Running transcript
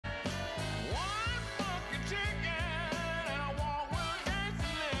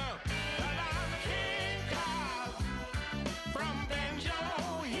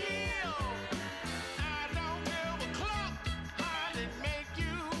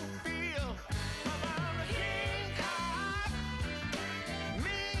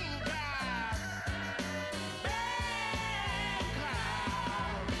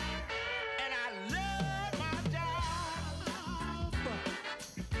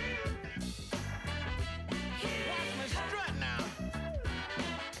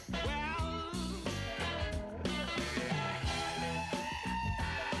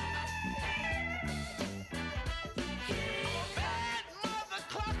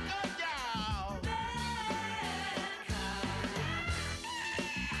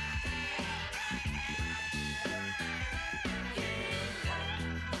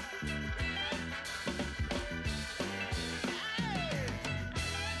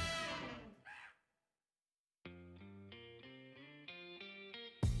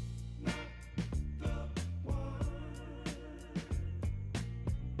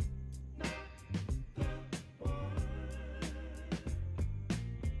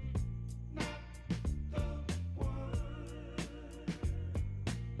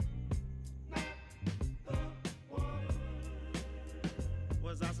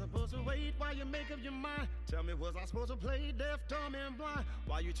of your mind. Tell me, was I supposed to play deaf, dumb, and blind?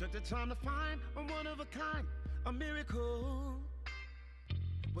 Why you took the time to find a one of a kind, a miracle?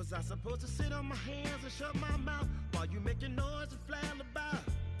 Was I supposed to sit on my hands and shut my mouth while you making noise and flail about?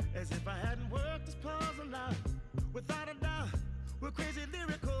 As if I hadn't worked this puzzle out. Without a doubt, we're crazy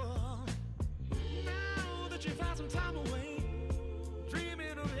lyrical. Now that you've had some time away,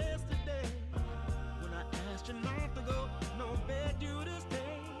 dreaming of yesterday, when I asked you not to go, no, begged you to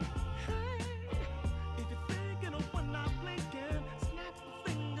stay. Hey, if you're thinking of one night blinking, snap the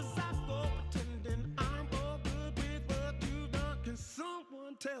fingers, I go pretending I'm all good with what you've done. Can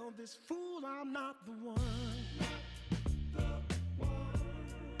someone tell this fool I'm not the one? Not the one.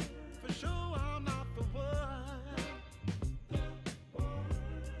 For sure I'm not the one.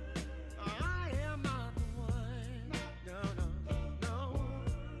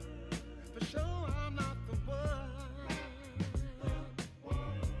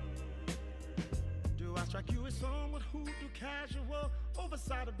 Strike you as someone who do casual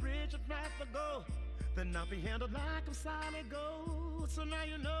overside a bridge of life ago, then I'll be handled like I'm solid gold. So now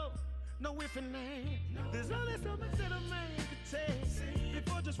you know, no if and name. There's only so much that a man could take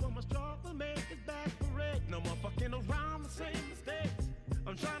before just one more straw will make his back break. No more fucking around the same mistakes.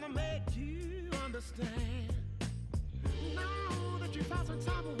 I'm trying to make you understand. Now that you found some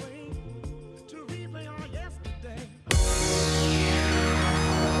time away to replay our yesterday.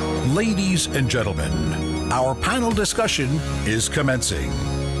 Ladies and gentlemen, our panel discussion is commencing.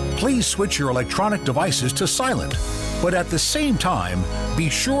 Please switch your electronic devices to silent, but at the same time, be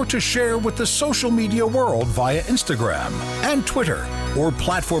sure to share with the social media world via Instagram and Twitter or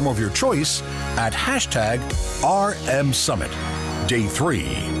platform of your choice at #RMSummit. Day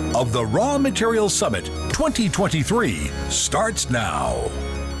 3 of the Raw Materials Summit 2023 starts now.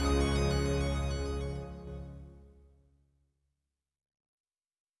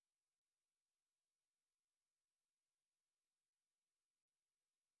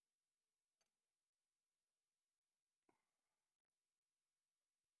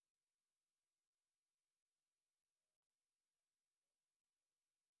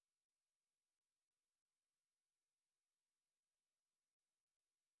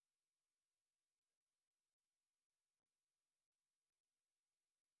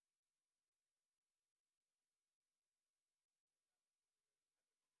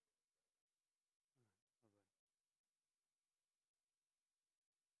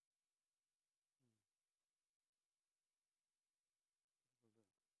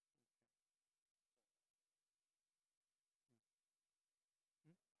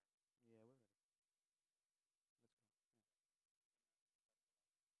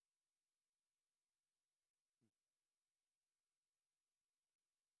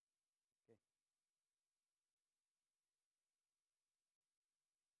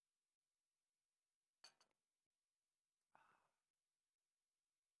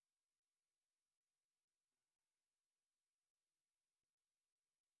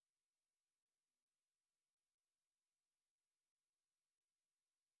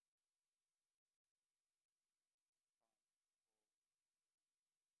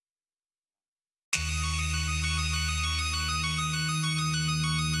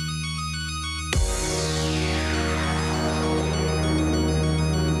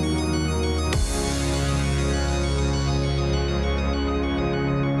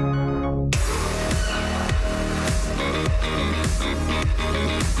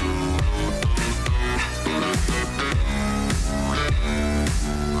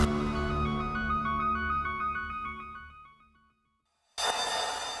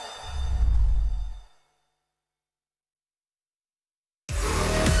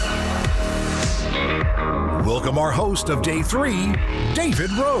 Welcome our host of Day 3,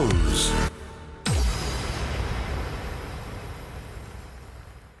 David Rose.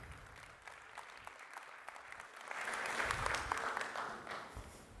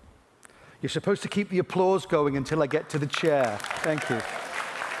 You're supposed to keep the applause going until I get to the chair. Thank you.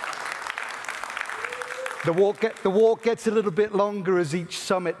 The walk gets a little bit longer as each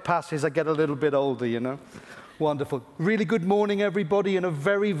summit passes. I get a little bit older, you know. Wonderful. Really good morning, everybody, and a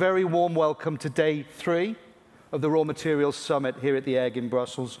very, very warm welcome to Day 3 of the Raw Materials Summit here at the Egg in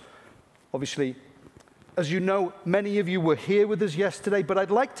Brussels. Obviously, as you know, many of you were here with us yesterday, but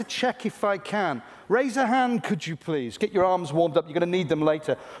I'd like to check if I can. Raise a hand, could you please? Get your arms warmed up. You're going to need them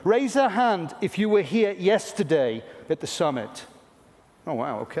later. Raise a hand if you were here yesterday at the summit. Oh,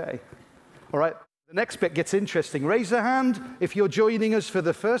 wow, okay. All right, the next bit gets interesting. Raise a hand if you're joining us for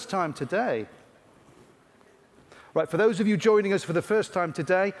the first time today. Right, for those of you joining us for the first time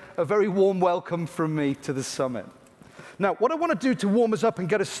today, a very warm welcome from me to the summit. Now, what I want to do to warm us up and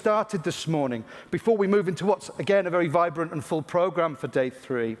get us started this morning, before we move into what's, again, a very vibrant and full program for day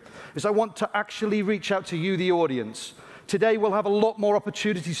 3, is I want to actually reach out to you, the audience. Today, we'll have a lot more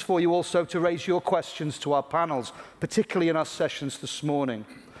opportunities for you also to raise your questions to our panels, particularly in our sessions this morning.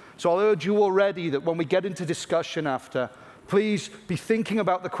 So I'll urge you already that when we get into discussion after, please be thinking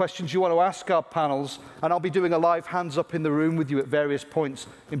about the questions you want to ask our panels, and I'll be doing a live hands up in the room with you at various points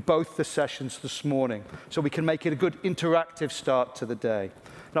in both the sessions this morning, so we can make it a good interactive start to the day.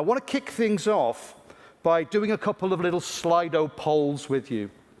 Now, I want to kick things off by doing a couple of little Slido polls with you.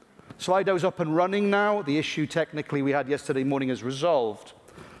 Slido's up and running now. The issue technically we had yesterday morning is resolved.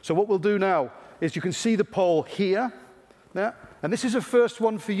 So what we'll do now is you can see the poll here, and this is a first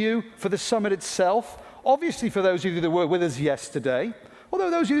one for you for the summit itself. Obviously, for those of you that were with us yesterday, although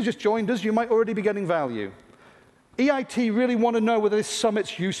those of you who just joined us, you might already be getting value. EIT really want to know whether this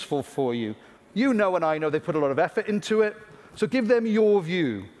summit's useful for you. You know and I know they put a lot of effort into it, so give them your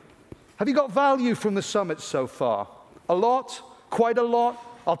view. Have you got value from the summit so far? A lot? Quite a lot?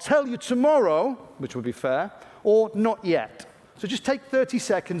 I'll tell you tomorrow, which would be fair, or not yet. So just take 30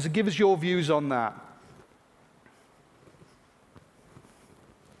 seconds and give us your views on that.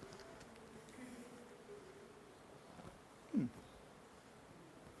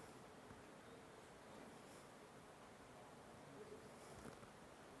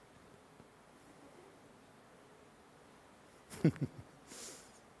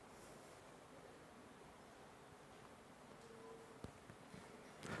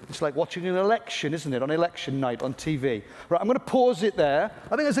 It's like watching an election, isn't it, on election night on TV. Right, I'm going to pause it there. I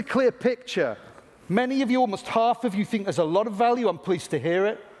think there's a clear picture. Many of you, almost half of you, think there's a lot of value. I'm pleased to hear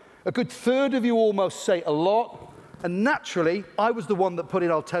it. A good third of you almost say a lot. And naturally, I was the one that put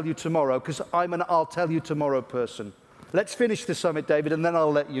in I'll tell you tomorrow, because I'm an I'll tell you tomorrow person. Let's finish the summit, David, and then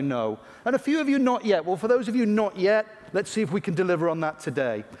I'll let you know. And a few of you not yet. Well, for those of you not yet, let's see if we can deliver on that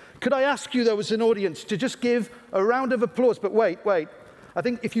today. Could I ask you, though, as an audience, to just give a round of applause? But wait. I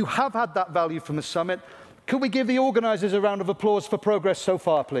think if you have had that value from the summit, could we give the organizers a round of applause for progress so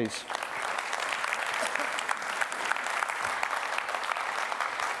far, please?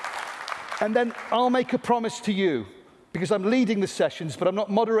 And then I'll make a promise to you, because I'm leading the sessions, but I'm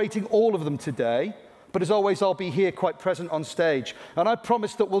not moderating all of them today. But as always, I'll be here quite present on stage. And I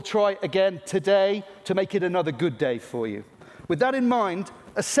promise that we'll try again today to make it another good day for you. With that in mind,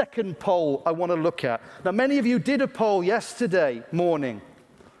 a second poll I want to look at. Now, many of you did a poll yesterday morning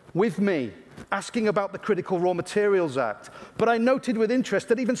with me, asking about the Critical Raw Materials Act. But I noted with interest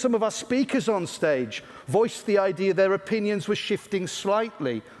that even some of our speakers on stage voiced the idea their opinions were shifting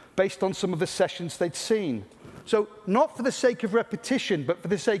slightly based on some of the sessions they'd seen. So, not for the sake of repetition, but for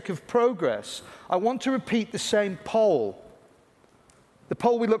the sake of progress, I want to repeat the same poll. The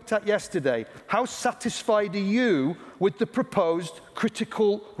poll we looked at yesterday. How satisfied are you with the proposed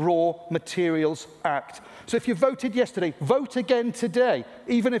Critical Raw Materials Act? So if you voted yesterday, vote again today,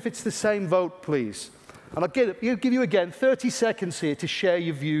 even if it's the same vote, please. And I'll give you again 30 seconds here to share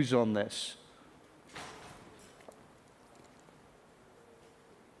your views on this.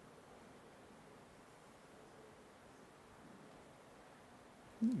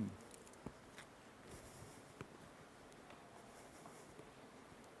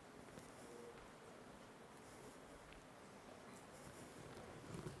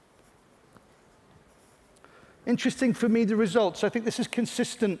 Interesting for me, the results. I think this is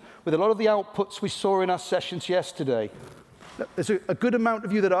consistent with a lot of the outputs we saw in our sessions yesterday. There's a good amount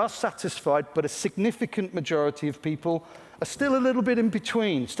of you that are satisfied, but a significant majority of people are still a little bit in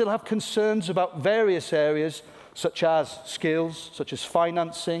between, still have concerns about various areas, such as skills, such as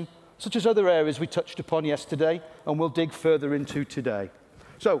financing, such as other areas we touched upon yesterday, and we'll dig further into today.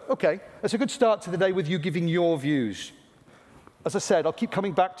 So, okay, that's a good start to the day with you giving your views. As I said, I'll keep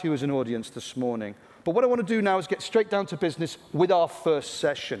coming back to you as an audience this morning. But what I want to do now is get straight down to business with our first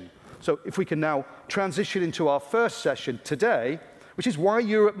session. So if we can now transition into our first session today, which is why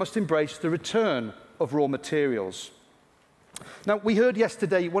Europe must embrace the return of raw materials. Now, we heard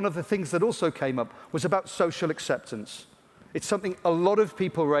yesterday one of the things that also came up was about social acceptance. It's something a lot of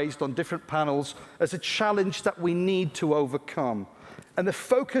people raised on different panels as a challenge that we need to overcome. And the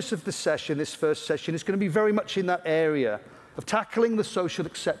focus of the session, this first session, is going to be very much in that area of tackling the social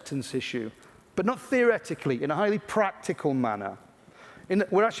acceptance issue, but not theoretically, in a highly practical manner.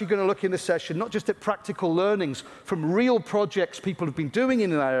 We're actually going to look in this session not just at practical learnings from real projects people have been doing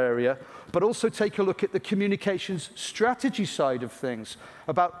in that area, but also take a look at the communications strategy side of things,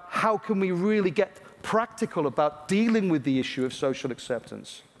 about how can we really get practical about dealing with the issue of social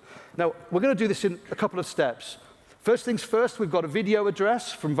acceptance. Now, we're going to do this in a couple of steps. First things first, we've got a video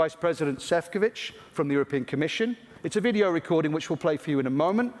address from Vice President Šefčovič from the European Commission. It's a video recording which we'll play for you in a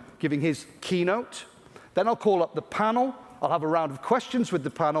moment, giving his keynote. Then I'll call up the panel. I'll have a round of questions with the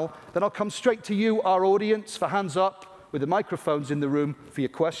panel. Then I'll come straight to you, our audience, for hands up with the microphones in the room for your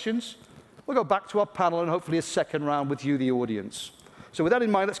questions. We'll go back to our panel and hopefully a second round with you, the audience. So with that in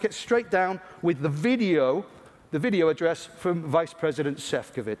mind, let's get straight down with the video address from Vice President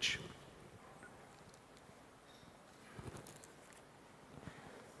Šefčovič.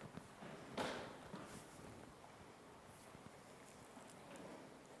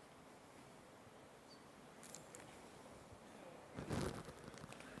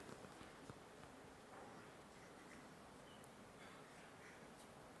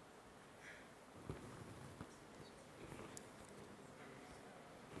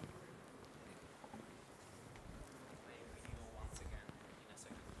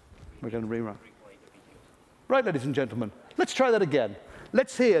 We're going to rerun. Right, ladies and gentlemen, let's try that again.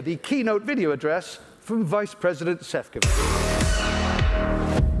 Let's hear the keynote video address from Vice President Šefčovič.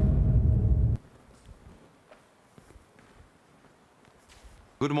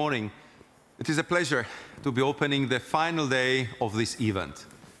 Good morning. It is a pleasure to be opening the final day of this event.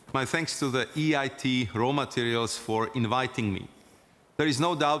 My thanks to the EIT Raw Materials for inviting me. There is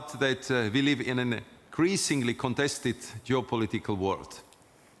no doubt that we live in an increasingly contested geopolitical world.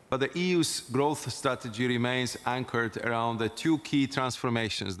 But the EU's growth strategy remains anchored around the two key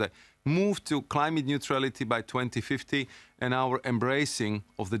transformations, the move to climate neutrality by 2050 and our embracing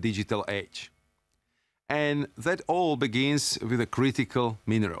of the digital age. And that all begins with the critical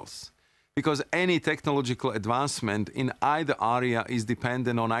minerals, because any technological advancement in either area is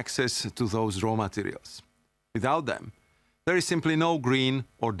dependent on access to those raw materials. Without them, there is simply no green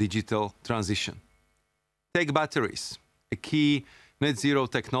or digital transition. Take batteries, a key net zero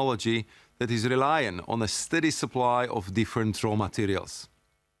technology that is reliant on a steady supply of different raw materials.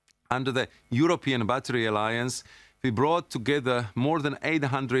 Under the European Battery Alliance, we brought together more than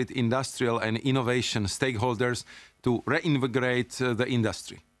 800 industrial and innovation stakeholders to reinvigorate the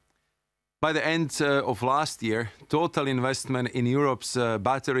industry. By the end of last year, total investment in Europe's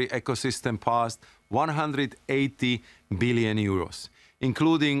battery ecosystem passed 180 billion euros,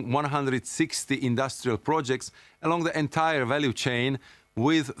 including 160 industrial projects along the entire value chain,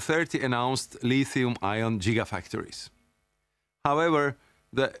 with 30 announced lithium-ion gigafactories. However,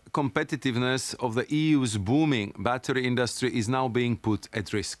 the competitiveness of the EU's booming battery industry is now being put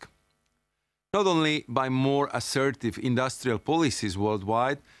at risk. Not only by more assertive industrial policies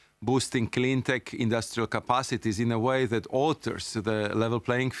worldwide, boosting clean tech industrial capacities in a way that alters the level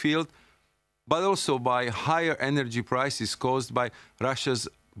playing field, but also by higher energy prices caused by Russia's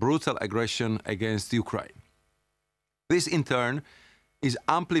brutal aggression against Ukraine. This, in turn, is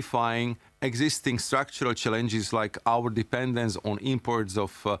amplifying existing structural challenges like our dependence on imports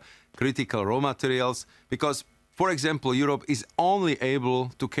of critical raw materials, because, for example, Europe is only able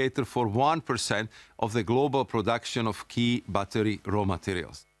to cater for 1% of the global production of key battery raw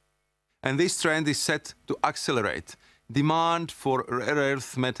materials. And this trend is set to accelerate. Demand for rare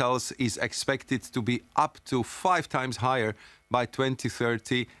earth metals is expected to be up to 5 times higher by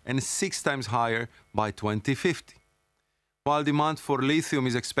 2030 and 6 times higher by 2050. While demand for lithium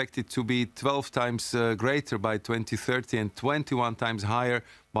is expected to be 12 times greater by 2030 and 21 times higher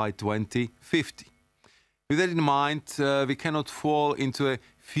by 2050. With that in mind, we cannot fall into a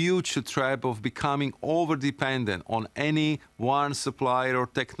future trap of becoming over-dependent on any one supplier or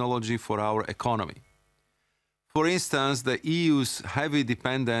technology for our economy. For instance, the EU's heavy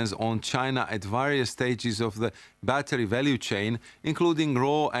dependence on China at various stages of the battery value chain, including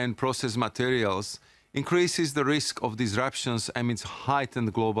raw and processed materials, increases the risk of disruptions amidst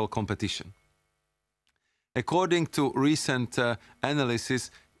heightened global competition. According to recent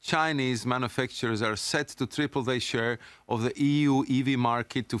analysis, Chinese manufacturers are set to triple their share of the EU EV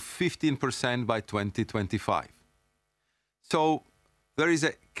market to 15% by 2025. So, there is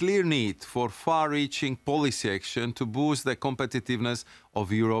a clear need for far-reaching policy action to boost the competitiveness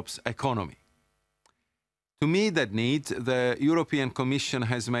of Europe's economy. To meet that need, the European Commission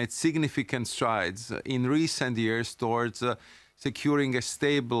has made significant strides in recent years towards securing a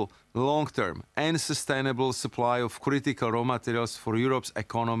stable, long-term and sustainable supply of critical raw materials for Europe's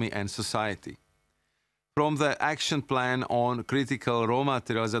economy and society. From the Action Plan on Critical Raw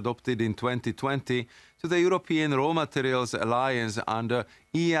Materials adopted in 2020 to the European Raw Materials Alliance under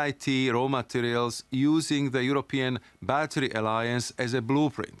EIT Raw Materials using the European Battery Alliance as a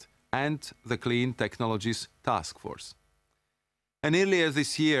blueprint, and the Clean Technologies Task Force. And earlier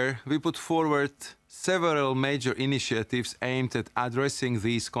this year, we put forward several major initiatives aimed at addressing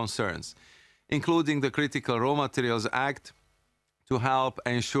these concerns, including the Critical Raw Materials Act to help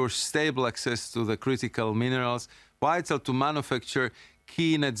ensure stable access to the critical minerals vital to manufacture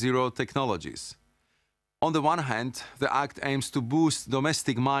key net zero technologies. On the one hand, the Act aims to boost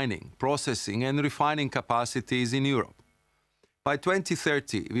domestic mining, processing and refining capacities in Europe. By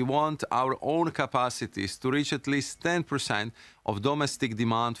 2030, we want our own capacities to reach at least 10% of domestic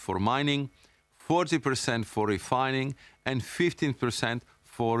demand for mining, 40% for refining, and 15%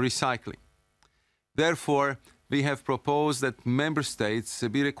 for recycling. Therefore, we have proposed that member states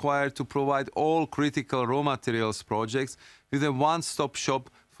be required to provide all critical raw materials projects with a one-stop shop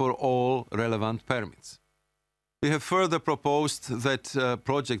for all relevant permits. We have further proposed that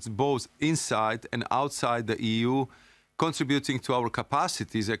projects both inside and outside the EU contributing to our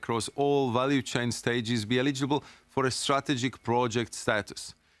capacities across all value chain stages be eligible for a strategic project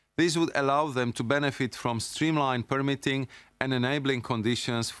status. This would allow them to benefit from streamlined permitting and enabling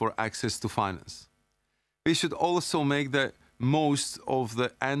conditions for access to finance. We should also make the most of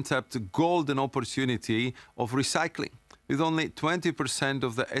the untapped golden opportunity of recycling, with only 20%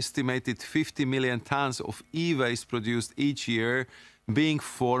 of the estimated 50 million tons of e-waste produced each year being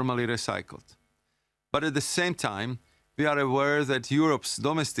formally recycled. But at the same time, we are aware that Europe's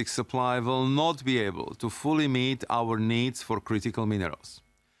domestic supply will not be able to fully meet our needs for critical minerals.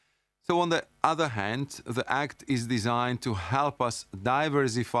 So on the other hand, the Act is designed to help us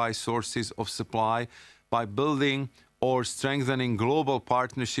diversify sources of supply by building or strengthening global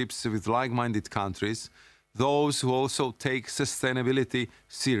partnerships with like-minded countries, those who also take sustainability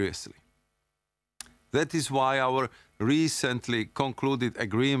seriously. That is why our recently concluded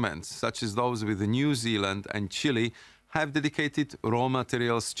agreements, such as those with New Zealand and Chile, have dedicated raw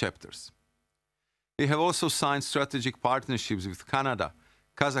materials chapters. We have also signed strategic partnerships with Canada,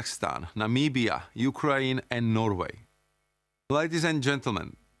 Kazakhstan, Namibia, Ukraine, and Norway. Ladies and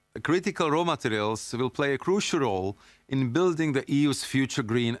gentlemen, critical raw materials will play a crucial role in building the EU's future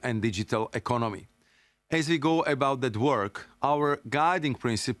green and digital economy. As we go about that work, our guiding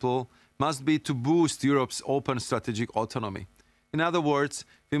principle must be to boost Europe's open strategic autonomy. In other words,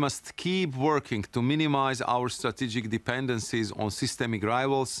 we must keep working to minimize our strategic dependencies on systemic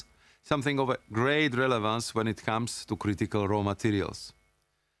rivals, something of a great relevance when it comes to critical raw materials.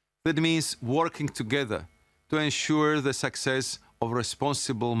 That means working together to ensure the success of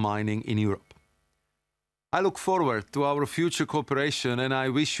responsible mining in Europe. I look forward to our future cooperation and I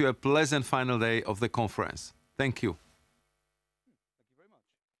wish you a pleasant final day of the conference. Thank you. Thank you very much.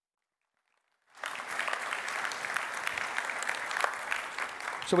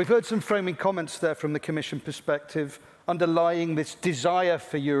 So we've heard some framing comments there from the Commission perspective, underlying this desire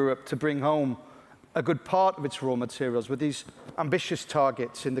for Europe to bring home a good part of its raw materials with these ambitious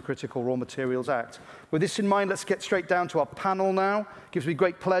targets in the Critical Raw Materials Act. With this in mind, let's get straight down to our panel now. It gives me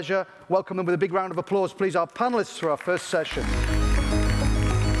great pleasure. Welcome them with a big round of applause, please, our panelists for our first session.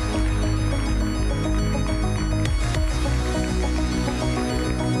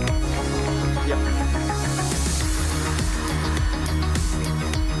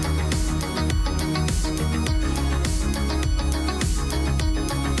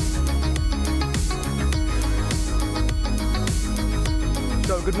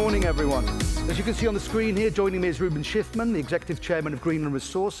 Good morning, everyone. As you can see on the screen here, joining me is Ruben Shiffman, the Executive Chairman of Greenland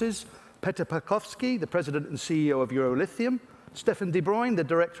Resources, Petr Palkovsky, the President and CEO of Lithium, Stefan Debruyne, the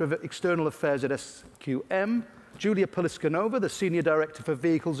Director of External Affairs at SQM, Julia Poliscanova, the Senior Director for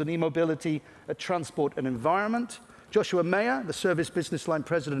Vehicles and E-Mobility at Transport and Environment, Joshua Meyer, the Service Business Line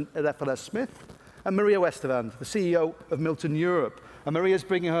President at FLSmidth, and Maria Wetterstrand, the CEO of Miltton Europe. And Maria's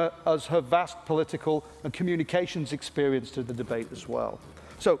bringing us her vast political and communications experience to the debate as well.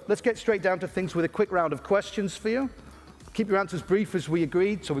 So let's get straight down to things with a quick round of questions for you. Keep your answers brief as we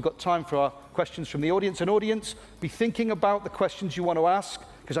agreed, so we've got time for our questions from the audience. And audience, be thinking about the questions you want to ask,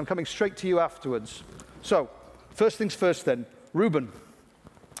 because I'm coming straight to you afterwards. So, first things first then, Ruben.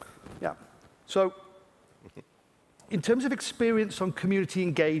 Yeah, so in terms of experience on community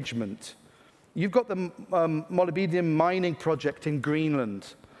engagement, you've got the molybdenum mining project in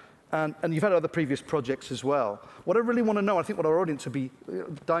Greenland. And you've had other previous projects as well. What I really want to know, I think what our audience would be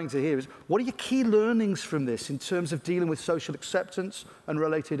dying to hear, is what are your key learnings from this in terms of dealing with social acceptance and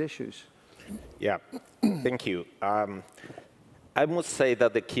related issues? Yeah, thank you. I must say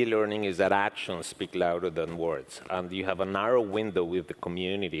that the key learning is that actions speak louder than words. And you have a narrow window with the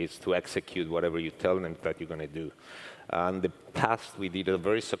communities to execute whatever you tell them that you're going to do. In the past, we did a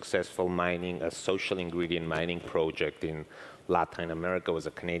very successful mining, a social ingredient mining project in Latin America. Was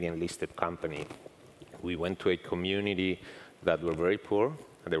a Canadian listed company. We went to a community that were very poor,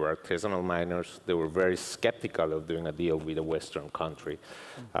 They were artisanal miners. They were very skeptical of doing a deal with a Western country.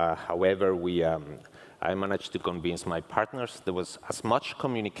 However, I managed to convince my partners. There was as much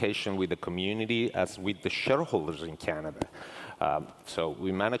communication with the community as with the shareholders in Canada. So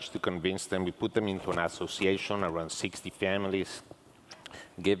we managed to convince them. We put them into an association, around 60 families,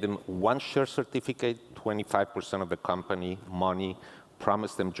 gave them 1 share certificate, 25% of the company, money,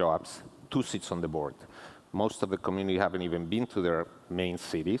 promised them jobs, 2 seats on the board. Most of the community haven't even been to their main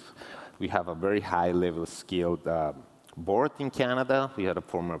cities. We have a very high-level skilled board in Canada. We had a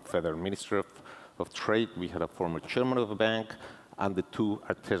former federal minister of trade. We had a former chairman of a bank, and the 2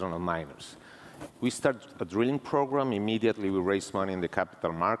 artisanal miners. We started a drilling program. Immediately, we raised money in the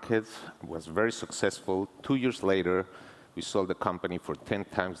capital markets. It was very successful. 2 years later, we sold the company for 10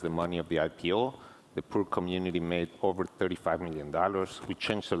 times the money of the IPO. The poor community made over $35 million. We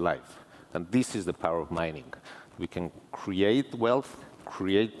changed their life. And this is the power of mining. We can create wealth,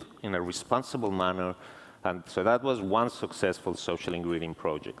 create in a responsible manner. And so that was one successful social ingredient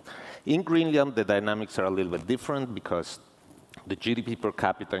project. In Greenland, the dynamics are a little bit different because the GDP per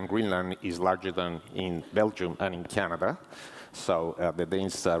capita in Greenland is larger than in Belgium and in Canada. So the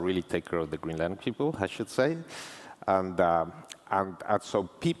Danes really take care of the Greenland people, I should say. And so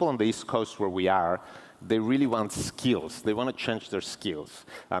people on the East Coast where we are, they really want skills. They want to change their skills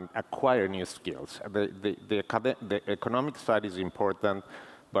and acquire new skills. The economic side is important,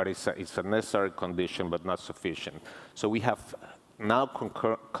 but it's a necessary condition, but not sufficient. So we have now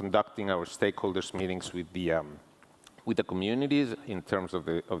conducting our stakeholders meetings with the communities in terms of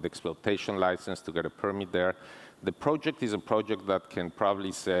the exploitation license to get a permit there. The project is a project that can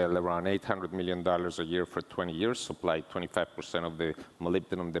probably sell around $800 million a year for 20 years, supply 25% of the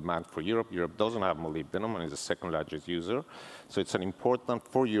molybdenum demand for Europe. Europe doesn't have molybdenum and is the second largest user. So it's an important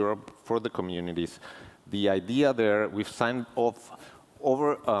for Europe, for the communities. The idea there, we've signed off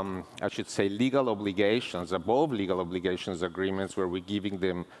over, I should say, legal obligations, above legal obligations agreements where we're giving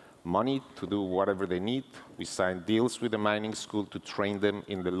them money to do whatever they need. We signed deals with the mining school to train them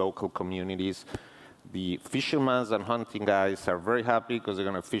in the local communities. The fishermen and hunting guys are very happy because they're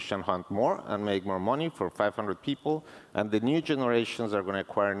going to fish and hunt more and make more money for 500 people. And the new generations are going to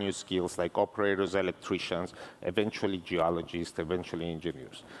acquire new skills like operators, electricians, eventually geologists, eventually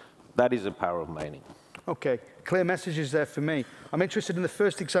engineers. That is the power of mining. Okay, clear messages there for me. I'm interested in the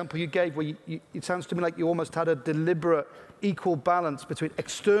first example you gave where it sounds to me like you almost had a deliberate equal balance between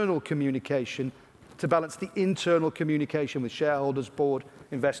external communication to balance the internal communication with shareholders, board,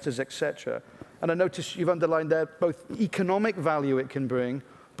 investors, etc. And I notice you've underlined there both economic value it can bring,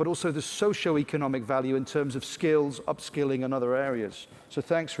 but also the socio-economic value in terms of skills, upskilling, and other areas. So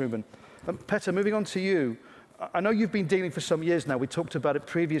thanks, Ruben. Petr, moving on to you. I know you've been dealing for some years now, we talked about it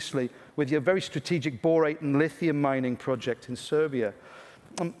previously, with your very strategic borate and lithium mining project in Serbia.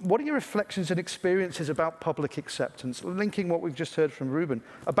 What are your reflections and experiences about public acceptance, linking what we've just heard from Ruben,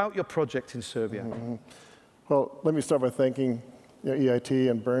 about your project in Serbia? Well, let me start by thanking EIT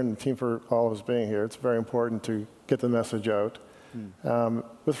and Bern and the team for all of us being here. It's very important to get the message out.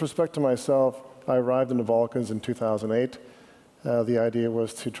 With respect to myself, I arrived in the Balkans in 2008. The idea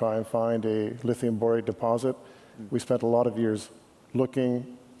was to try and find a lithium borate deposit. We spent a lot of years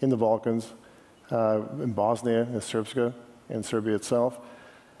looking in the Balkans, in Bosnia, in Srpska, in Serbia itself.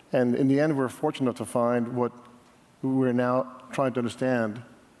 And in the end, we're fortunate enough to find what we're now trying to understand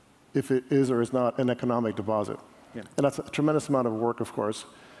if it is or is not an economic deposit. Yeah. And that's a tremendous amount of work, of course.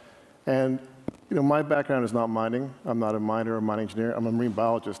 And my background is not mining. I'm not a miner or mining engineer. I'm a marine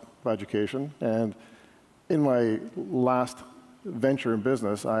biologist by education. And in my last venture in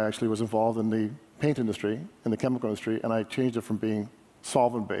business, I actually was involved in the paint industry, in the chemical industry, and I changed it from being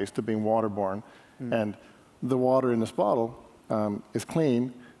solvent-based to being waterborne. And the water in this bottle is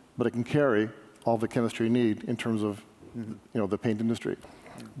clean, but it can carry all the chemistry you need in terms of the paint industry.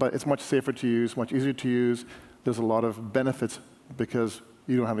 But it's much safer to use, much easier to use. There's a lot of benefits because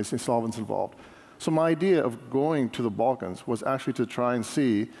you don't have any solvents involved. So my idea of going to the Balkans was actually to try and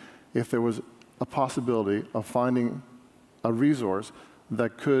see if there was a possibility of finding a resource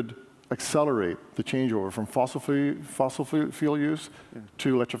that could accelerate the changeover from fossil fuel use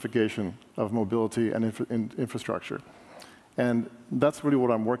to electrification of mobility and infrastructure. And that's really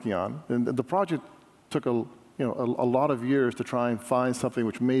what I'm working on. And the project took a lot of years to try and find something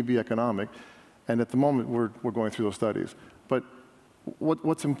which may be economic. And at the moment, we're going through those studies. But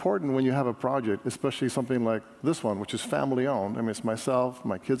what's important when you have a project, especially something like this one, which is family-owned, I mean, it's myself,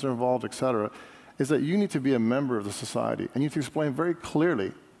 my kids are involved, et cetera, is that you need to be a member of the society. And you need to explain very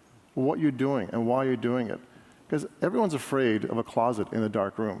clearly what you're doing and why you're doing it. Because everyone's afraid of a closet in a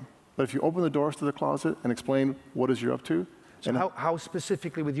dark room. But if you open the doors to the closet and explain what it is you're up to, So how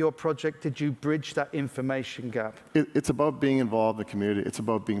specifically with your project did you bridge that information gap? It's about being involved in the community. It's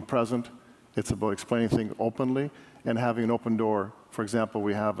about being present. It's about explaining things openly and having an open door. For example,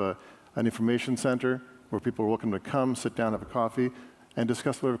 we have an information center where people are welcome to come, sit down, have a coffee, and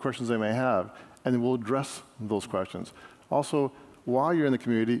discuss whatever questions they may have, and then we'll address those questions. Also, while you're in the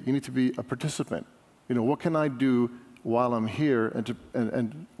community, you need to be a participant. You know, what can I do while I'm here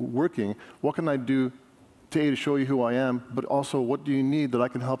and working? What can I do to show you who I am, but also what do you need that I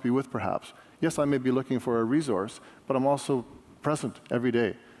can help you with, perhaps? Yes, I may be looking for a resource, but I'm also present every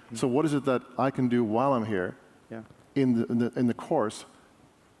day. So what is it that I can do while I'm here in the course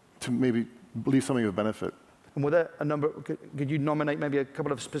to maybe leave something of benefit? And were there a number, could you nominate maybe a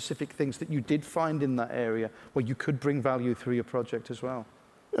couple of specific things that you did find in that area where you could bring value through your project as well?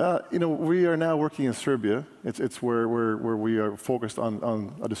 You know, we are now working in Serbia. It's where we are focused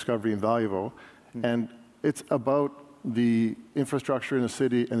on a discovery in Valjevo. And it's about the infrastructure in the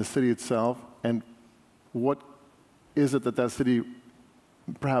city and the city itself, and what is it that that city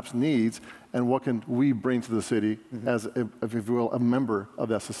perhaps needs, and what can we bring to the city as, if you will, a member of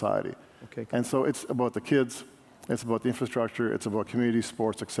that society. Okay, cool. And so it's about the kids, it's about the infrastructure, it's about community,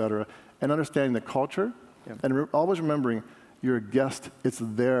 sports, etc., and understanding the culture, and always remembering you're a guest, it's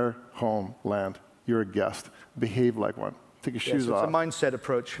their homeland. You're a guest. Behave like one. Take your shoes off. It's a mindset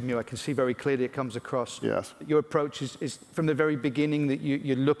approach from you. I can see very clearly it comes across. Yes. Your approach is from the very beginning that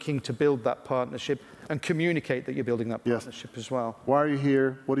you're looking to build that partnership and communicate that you're building that partnership as well. Why are you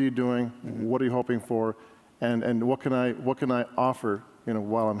here? What are you doing? What are you hoping for? And what can I offer, you know,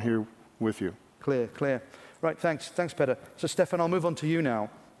 while I'm here with you? Clear. Right, thanks, Petr. So Stefan, I'll move on to you now.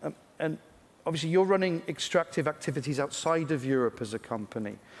 And obviously you're running extractive activities outside of Europe as a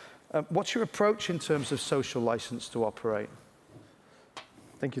company. What's your approach in terms of social license to operate?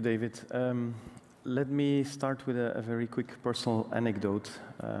 Thank you, David. Let me start with a very quick personal anecdote.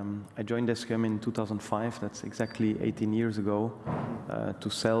 I joined SQM in 2005, that's exactly 18 years ago, to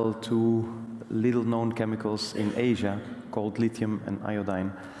sell two little-known chemicals in Asia called lithium and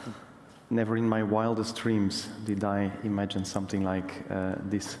iodine. Never in my wildest dreams did I imagine something like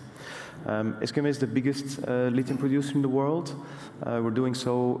this. SQM is the biggest lithium producer in the world. We're doing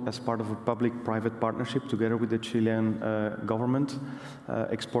so as part of a public-private partnership together with the Chilean government,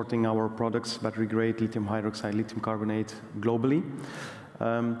 exporting our products, battery-grade lithium hydroxide, lithium carbonate, globally.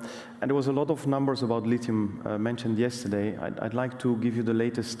 And there was a lot of numbers about lithium mentioned yesterday. I'd like to give you the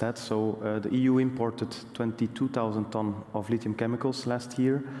latest stats. So the EU imported 22,000 tons of lithium chemicals last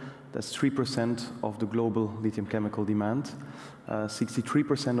year. That's 3% of the global lithium chemical demand.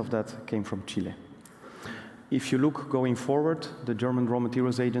 63% of that came from Chile. If you look going forward, the German Raw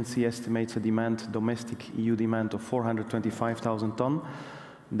Materials Agency estimates a domestic EU demand of 425,000 tons.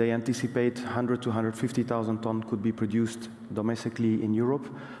 They anticipate 100 to 150,000 tons could be produced domestically in Europe,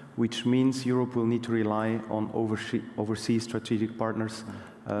 which means Europe will need to rely on overseas strategic partners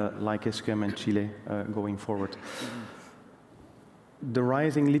like SQM and Chile going forward. The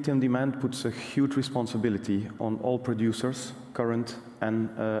rising lithium demand puts a huge responsibility on all producers, current and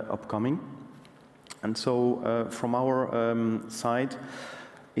upcoming. And so from our side,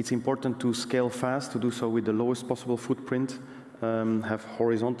 it's important to scale fast, to do so with the lowest possible footprint, have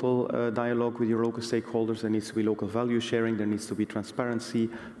horizontal dialogue with your local stakeholders. There needs to be local value sharing, there needs to be transparency,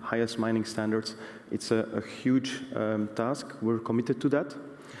 highest mining standards. It's a huge task. We're committed to that.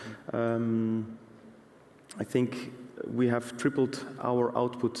 I think we have tripled our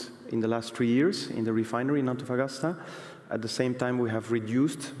output in the last 3 years in the refinery in Antofagasta. At the same time, we have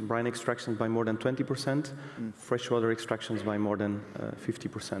reduced brine extractions by more than 20%, freshwater extractions by more than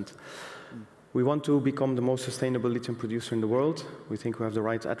 50%. We want to become the most sustainable lithium producer in the world. We think we have the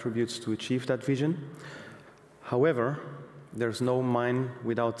right attributes to achieve that vision. However, there's no mine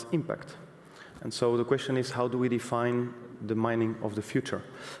without impact. And so the question is, how do we define the mining of the future?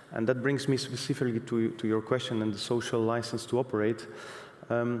 And that brings me specifically to your question and the social license to operate.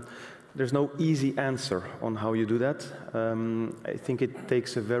 There's no easy answer on how you do that. I think it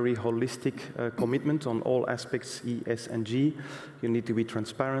takes a very holistic commitment on all aspects, E, S, and G. You need to be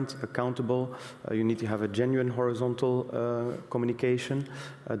transparent, accountable. You need to have a genuine horizontal communication.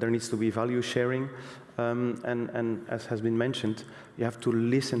 There needs to be value sharing. And as has been mentioned, you have to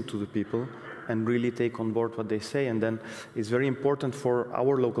listen to the people and really take on board what they say. And then it's very important for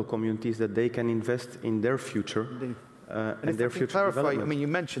our local communities that they can invest in their future. And their future development. I mean, you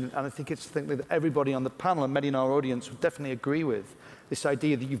mentioned, and I think it's something that everybody on the panel and many in our audience would definitely agree with, this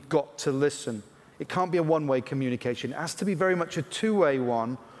idea that you've got to listen. It can't be a one-way communication. It has to be very much a two-way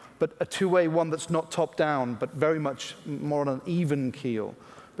one, but a two-way one that's not top-down, but very much more on an even keel.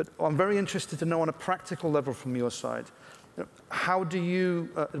 But I'm very interested to know on a practical level from your side, how do you,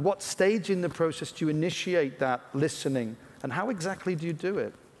 at what stage in the process do you initiate that listening, and how exactly do you do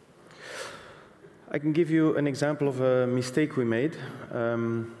it? I can give you an example of a mistake we made,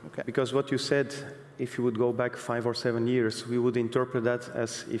 because what you said, if you would go back 5 or 7 years, we would interpret that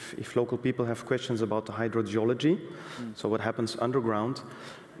as if local people have questions about the hydrogeology, so what happens underground,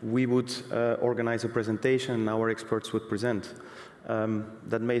 we would organize a presentation and our experts would present.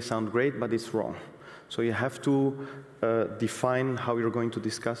 That may sound great, but it's wrong. So you have to define how you're going to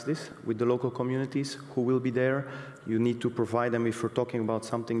discuss this with the local communities, who will be there. You need to provide them, if you're talking about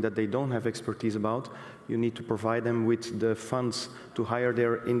something that they don't have expertise about, you need to provide them with the funds to hire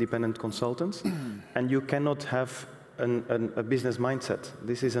their independent consultants. And you cannot have a business mindset.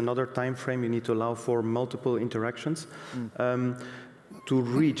 This is another time frame. You need to allow for multiple interactions to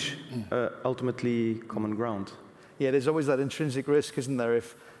reach ultimately common ground. Yeah, there's always that intrinsic risk, isn't there,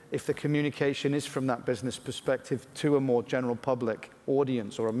 if the communication is from that business perspective to a more general public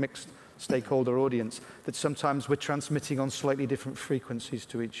audience or a mixed stakeholder audience, that sometimes we're transmitting on slightly different frequencies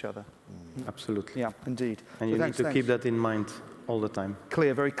to each other. Absolutely. Yeah, indeed. And you need to keep that in mind all the time.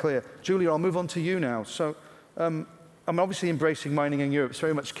 Clear, very clear. Julia, I'll move on to you now. So I'm obviously embracing mining in Europe. It's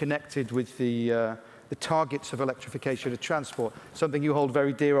very much connected with the targets of electrification of transport, something you hold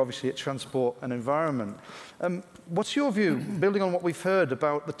very dear, obviously, at Transport and Environment. What's your view, building on what we've heard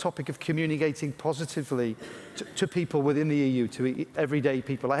about the topic of communicating positively to people within the EU, to everyday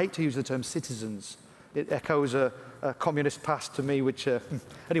people? I hate to use the term citizens. It echoes a communist past to me, which,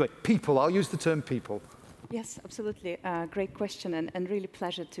 anyway, people, I'll use the term people. Yes, absolutely. Great question, and really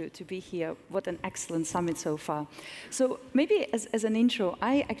pleasure to be here. What an excellent summit so far. So maybe as an intro,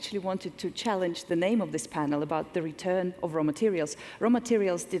 I actually wanted to challenge the name of this panel about the return of raw materials. Raw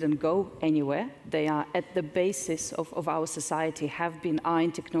materials didn't go anywhere. They are at the basis of our society, have been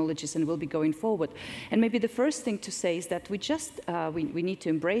iron technologies, and will be going forward. And maybe the first thing to say is that we need to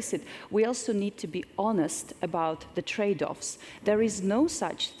embrace it. We also need to be honest about the trade-offs. There is no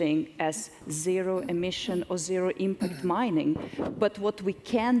such thing as zero emission or zero impact mining, but what we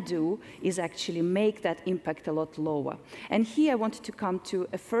can do is actually make that impact a lot lower. And here I wanted to come to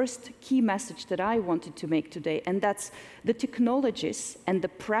a first key message that I wanted to make today, and that's the technologies and the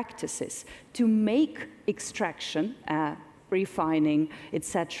practices to make extraction, refining,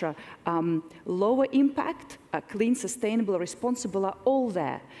 etc., lower impact, clean, sustainable, responsible are all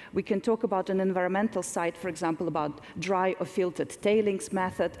there. We can talk about an environmental side, for example, about dry or filtered tailings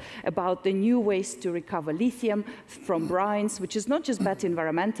method, about the new ways to recover lithium from brines, which is not just bad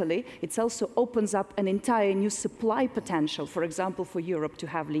environmentally, it also opens up an entire new supply potential, for example, for Europe to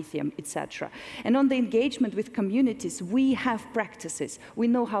have lithium, etc. And on the engagement with communities, we have practices. We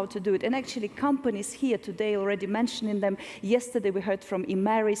know how to do it. And actually, companies here today already mentioning them. Yesterday, we heard from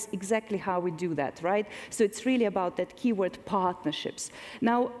Meyer exactly how we do that, right? So it's really about that keyword partnerships.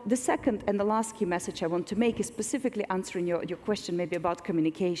 Now, the second and the last key message I want to make is specifically answering your question maybe about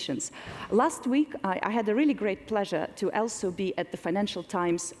communications. Last week, I had a really great pleasure to also be at the Financial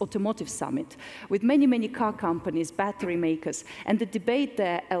Times Automotive Summit with many, many car companies, battery makers, and the debate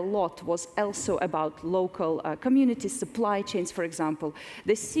there a lot was also about local communities, supply chains, for example.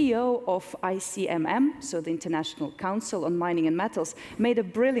 The CEO of ICMM, so the International Council on Mining and Metals, made a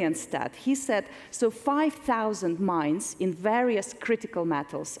brilliant stat. He said, so 5,000 mines in various critical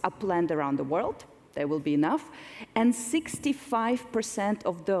metals are planned around the world. There will be enough. And 65%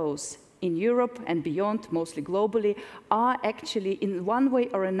 of those in Europe and beyond, mostly globally, are actually in one way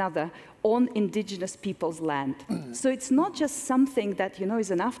or another on indigenous people's land. So it's not just something that, you know, is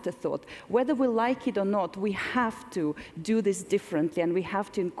an afterthought. Whether we like it or not, we have to do this differently and we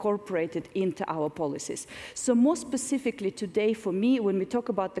have to incorporate it into our policies. So more specifically today for me, when we talk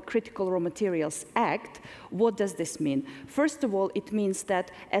about the Critical Raw Materials Act, what does this mean? First of all, it means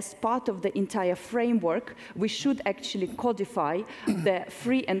that as part of the entire framework, we should actually codify the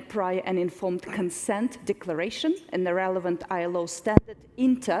free and prior and informed consent declaration and the relevant ILO standard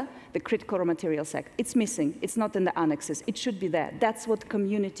into the Critical Raw Materials Act. It's missing. It's not in the annexes. It should be there. That's what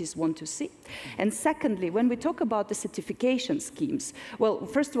communities want to see. And secondly, when we talk about the certification schemes, well,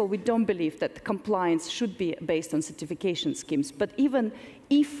 first of all, we don't believe that compliance should be based on certification schemes. But even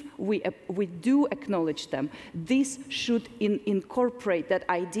if we do acknowledge them, this should incorporate that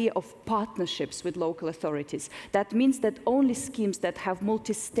idea of partnerships with local authorities. That means that only schemes that have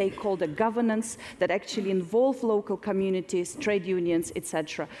multi-stakeholder governance, that actually involve local communities, trade unions,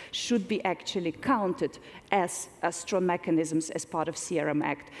 etc., should be actually counted as strong mechanisms as part of CRM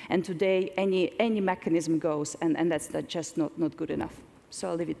Act. And today, any mechanism goes, and that's just not good enough. So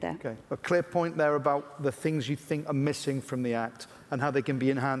I'll leave it there. Okay, a clear point there about the things you think are missing from the Act and how they can be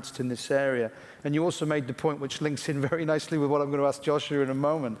enhanced in this area. And you also made the point which links in very nicely with what I'm going to ask Joshua in a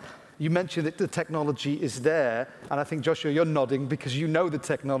moment. You mentioned that the technology is there, and I think, Joshua, you're nodding because you know the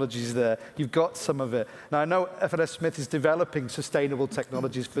technology is there. You've got some of it. Now, I know FLSmidth is developing sustainable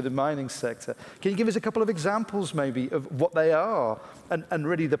technologies for the mining sector. Can you give us a couple of examples, maybe, of what they are and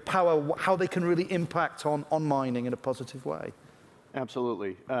really the power, how they can really impact on mining in a positive way?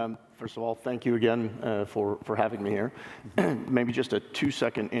 Absolutely. First of all, thank you again for having me here. Maybe just a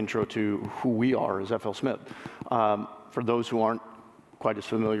 2-second intro to who we are as FLSmidth. For those who aren't quite as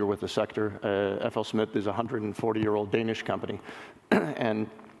familiar with the sector, FLSmidth is a 140-year-old Danish company, and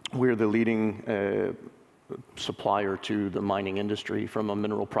we're the leading supplier to the mining industry from a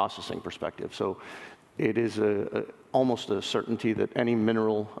mineral processing perspective. So it is almost a certainty that any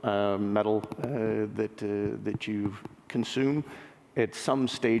mineral metal that you consume at some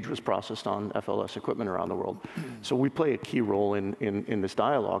stage was processed on FLS equipment around the world. So we play a key role in this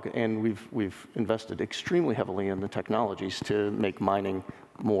dialogue, and we've invested extremely heavily in the technologies to make mining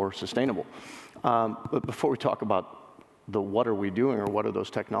more sustainable. But before we talk about what are we doing or what are those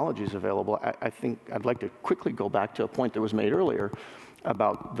technologies available, I think I'd like to quickly go back to a point that was made earlier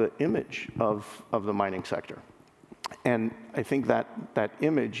about the image of the mining sector. And I think that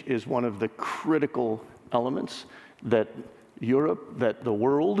image is one of the critical elements that Europe, that the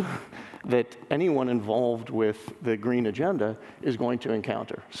world, that anyone involved with the green agenda is going to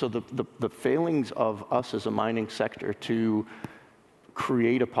encounter. So the failings of us as a mining sector to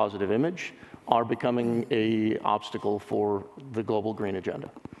create a positive image are becoming an obstacle for the global green agenda.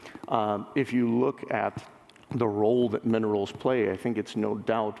 If you look at the role that minerals play, I think it's no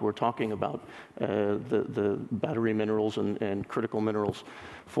doubt we're talking about the battery minerals and critical minerals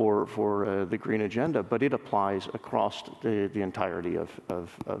for the green agenda, but it applies across the entirety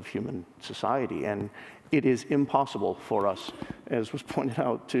of human society. And it is impossible for us, as was pointed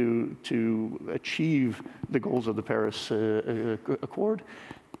out, to achieve the goals of the Paris Accord.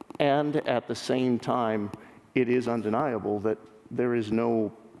 And at the same time, it is undeniable that there is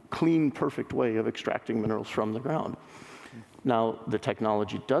no clean, perfect way of extracting minerals from the ground. Now, the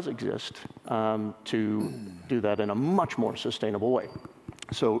technology does exist to do that in a much more sustainable way.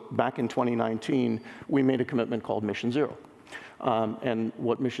 So back in 2019, we made a commitment called Mission Zero. And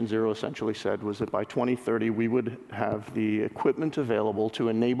what Mission Zero essentially said was that by 2030, we would have the equipment available to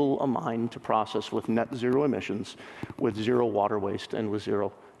enable a mine to process with net zero emissions, with zero water waste, and with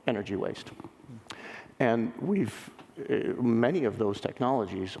zero energy waste. And many of those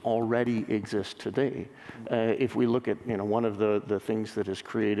technologies already exist today. If we look at one of the things that has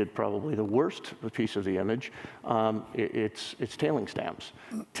created probably the worst piece of the image, it's tailings dams.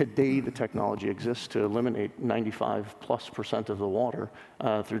 Today, the technology exists to eliminate 95+% of the water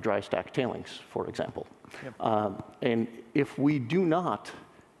through dry stack tailings, for example. Yep. And if we do not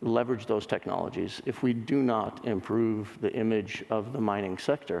leverage those technologies, if we do not improve the image of the mining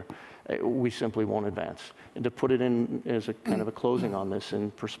sector, we simply won't advance. And to put it in as a kind of a closing on this in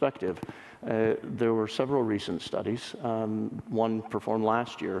perspective, there were several recent studies. One performed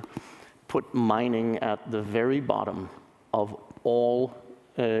last year, put mining at the very bottom of all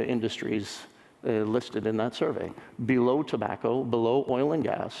industries listed in that survey. Below tobacco, below oil and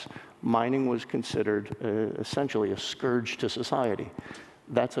gas, mining was considered essentially a scourge to society.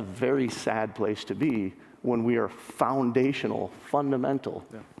 That's a very sad place to be when we are foundational, fundamental,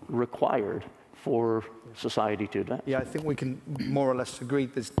 required for society to advance. Yeah, I think we can more or less agree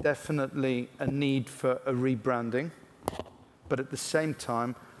there's definitely a need for a rebranding, but at the same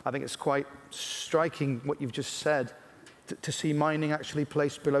time, I think it's quite striking what you've just said, to see mining actually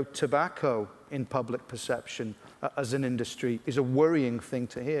placed below tobacco in public perception as an industry is a worrying thing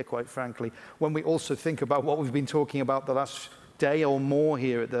to hear, quite frankly, when we also think about what we've been talking about the last day or more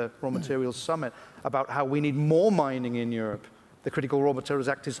here at the Raw Materials Summit, about how we need more mining in Europe. The Critical Raw Materials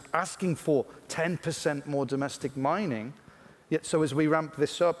Act is asking for 10% more domestic mining. Yet, so as we ramp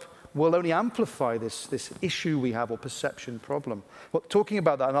this up, we'll only amplify this issue we have, or perception problem. Well, talking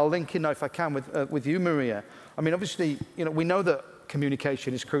about that, and I'll link in now if I can with you, Maria. I mean, obviously, we know that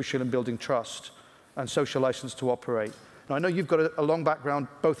communication is crucial in building trust and social license to operate. Now, I know you've got a long background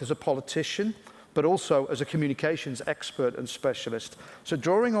both as a politician, but also as a communications expert and specialist. So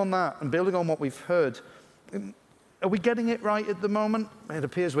drawing on that and building on what we've heard, are we getting it right at the moment? It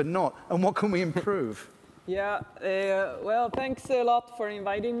appears we're not. And what can we improve? Yeah, well, thanks a lot for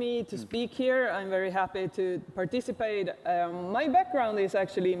inviting me to speak here. I'm very happy to participate. My background is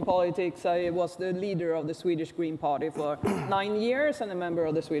actually in politics. I was the leader of the Swedish Green Party for 9 years and a member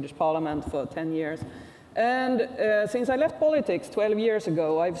of the Swedish Parliament for 10 years. And since I left politics 12 years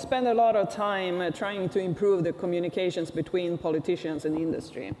ago, I've spent a lot of time trying to improve the communications between politicians and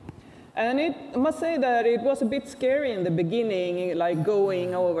industry. And I must say that it was a bit scary in the beginning, like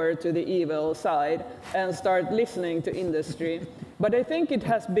going over to the evil side and start listening to industry. But I think it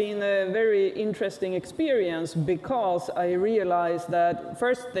has been a very interesting experience because I realized that,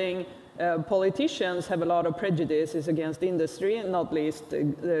 first thing, politicians have a lot of prejudices against industry, not least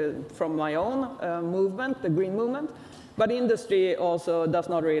from my own movement, the Green Movement. But industry also does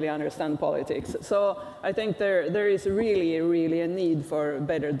not really understand politics. So I think there is really a need for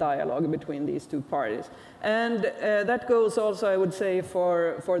better dialogue between these two parties. And that goes also, I would say,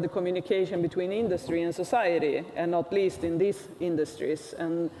 for the communication between industry and society, and not least in these industries.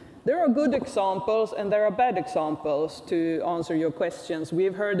 And there are good examples and there are bad examples to answer your questions.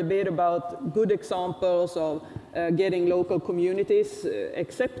 We've heard a bit about good examples of getting local communities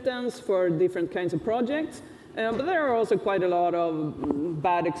acceptance for different kinds of projects. But there are also quite a lot of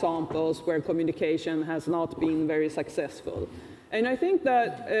bad examples where communication has not been very successful. And I think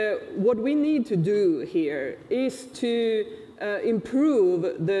that what we need to do here is to improve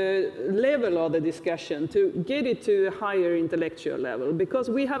the level of the discussion, to get it to a higher intellectual level, because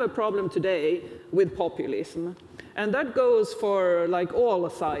we have a problem today with populism. And that goes for like all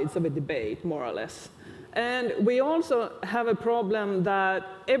sides of a debate, more or less. And we also have a problem that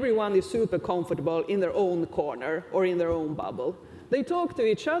everyone is super comfortable in their own corner or in their own bubble. They talk to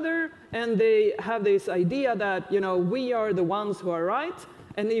each other and they have this idea that, you know, we are the ones who are right,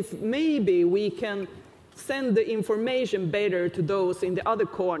 and if maybe we can send the information better to those in the other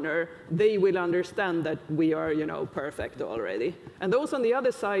corner, they will understand that we are, you know, perfect already. And those on the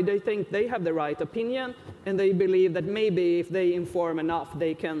other side, they think they have the right opinion, and they believe that maybe if they inform enough,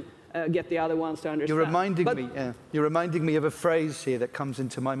 they can get the other ones to understand. You're reminding me of a phrase here that comes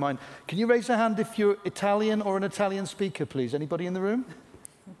into my mind. Can you raise a hand if you're Italian or an Italian speaker, please? Anybody in the room?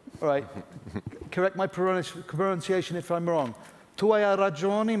 All right. Correct my pronunciation if I'm wrong. Tu hai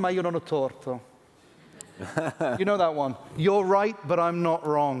ragione, ma io non ho torto. You know that one? You're right, but I'm not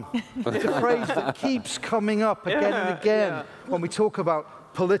wrong. It's a phrase that keeps coming up again and again when we talk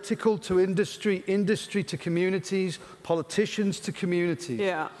about political to industry, industry to communities, politicians to communities.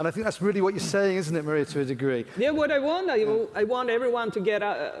 Yeah. And I think that's really what you're saying, isn't it, Maria, to a degree? Yeah, what I want everyone to get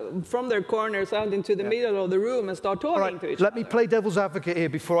from their corners out into the middle of the room and start talking to each other. Let me play devil's advocate here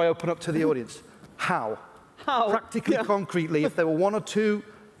before I open up to the audience. How? How? Practically, concretely, if there were one or two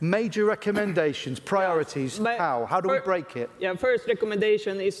major recommendations, priorities, how do we break it? Yeah, first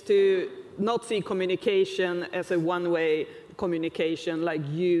recommendation is to not see communication as a one-way communication, like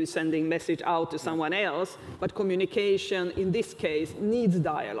you sending message out to someone else, but communication in this case needs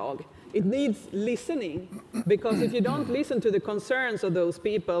dialogue. It needs listening, because if you don't listen to the concerns of those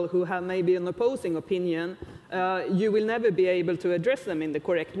people who have maybe an opposing opinion, you will never be able to address them in the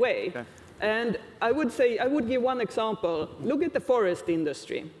correct way. Okay. And I would give one example. Look at the forest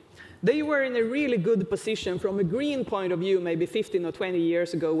industry. They were in a really good position from a green point of view maybe 15 or 20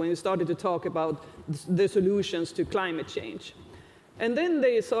 years ago when you started to talk about the solutions to climate change. And then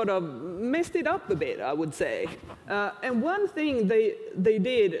they sort of messed it up a bit, I would say. And one thing they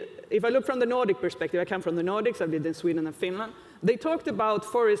did, if I look from the Nordic perspective, I come from the Nordics, I've lived in Sweden and Finland, they talked about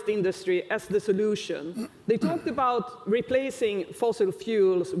forest industry as the solution. They talked about replacing fossil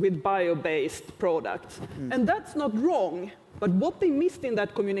fuels with bio-based products. And that's not wrong. But what they missed in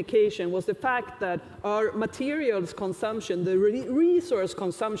that communication was the fact that our materials consumption, the resource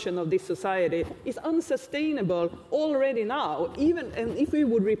consumption of this society is unsustainable already now. And if we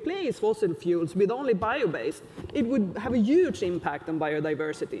would replace fossil fuels with only bio-based, it would have a huge impact on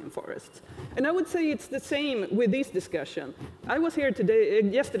biodiversity in forests. And I would say it's the same with this discussion. I was here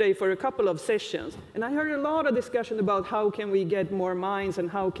yesterday for a couple of sessions, and I heard a lot of discussion about how can we get more mines and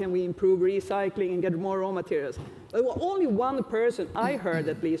how can we improve recycling and get more raw materials. There was only one person I heard,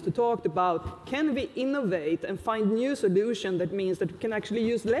 at least, who talked about can we innovate and find new solutions that means that we can actually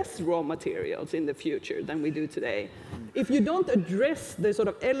use less raw materials in the future than we do today. If you don't address the sort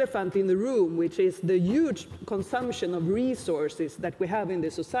of elephant in the room, which is the huge consumption of resources that we have in the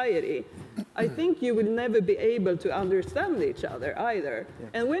society, I think you will never be able to understand each other either. Yeah.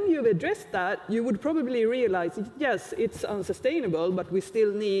 And when you've addressed that, you would probably realize, yes, it's unsustainable, but we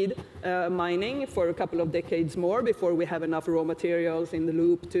still need mining for a couple of decades more before we have enough raw materials in the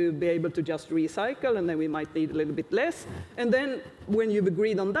loop to be able to just recycle, and then we might need a little bit less. And then when you've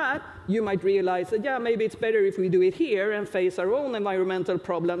agreed on that, you might realize that, yeah, maybe it's better if we do it here and face our own environmental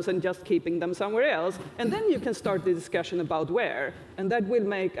problems and just keeping them somewhere else. And then you can start the discussion about where. And that will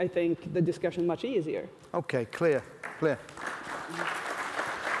make, I think, the discussion much easier. Okay, clear.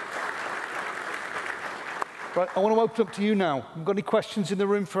 Right, I want to open up to you now. Have you got any questions in the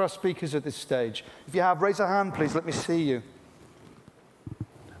room for our speakers at this stage? If you have, raise a hand, please. Let me see you.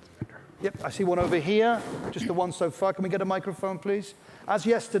 Yep, I see one over here. Just the one so far. Can we get a microphone, please? As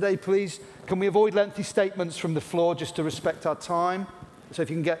yesterday, please, can we avoid lengthy statements from the floor just to respect our time? So if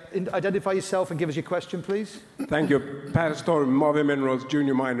you can identify yourself and give us your question, please. Thank you. Per Storm, Mavi Minerals,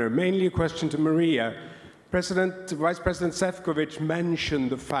 junior miner. Mainly a question to Maria. Vice President Šefčovič mentioned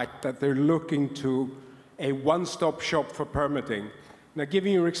the fact that they're looking to a one-stop shop for permitting. Now,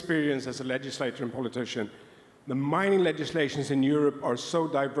 given your experience as a legislator and politician, the mining legislations in Europe are so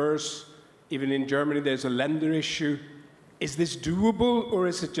diverse. Even in Germany, there's a lender issue. Is this doable, or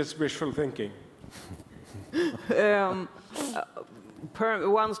is it just wishful thinking?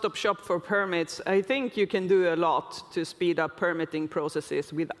 One-stop shop for permits. I think you can do a lot to speed up permitting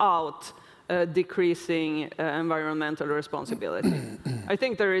processes without decreasing environmental responsibility. I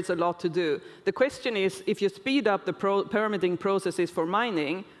think there is a lot to do. The question is, if you speed up the permitting processes for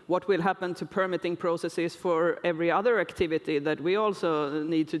mining, what will happen to permitting processes for every other activity that we also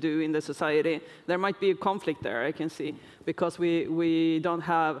need to do in the society? There might be a conflict there, I can see, because we don't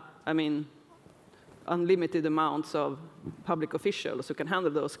have, I mean, unlimited amounts of public officials who can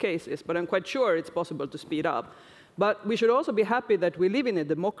handle those cases, but I'm quite sure it's possible to speed up. But we should also be happy that we live in a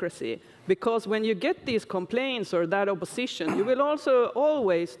democracy, because when you get these complaints or that opposition, you will also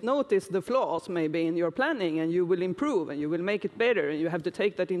always notice the flaws maybe in your planning, and you will improve, and you will make it better, and you have to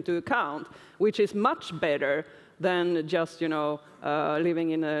take that into account, which is much better than just, you know,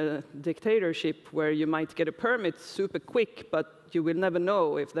 living in a dictatorship where you might get a permit super quick, but you will never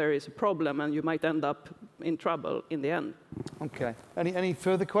know if there is a problem, and you might end up in trouble in the end. Okay. Any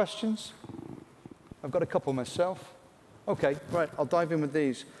further questions? I've got a couple myself. Okay, right, I'll dive in with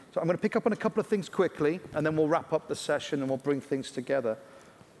these. So I'm going to pick up on a couple of things quickly, and then we'll wrap up the session and we'll bring things together.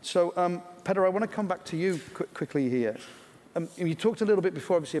 So, Petr, I want to come back to you quickly here. You talked a little bit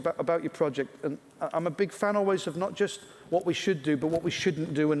before, obviously, about your project, and I'm a big fan always of not just what we should do, but what we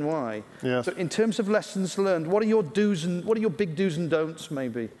shouldn't do and why. Yes. So in terms of lessons learned, what are your big do's and don'ts,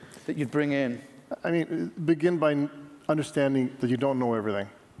 maybe, that you'd bring in? I mean, begin by understanding that you don't know everything.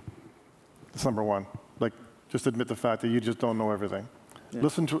 That's number one. Like, just admit the fact that you just don't know everything. Yeah.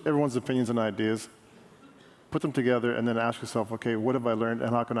 Listen to everyone's opinions and ideas, put them together, and then ask yourself, okay, what have I learned, and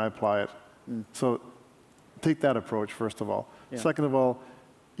how can I apply it? So take that approach, first of all. Yeah. Second of all,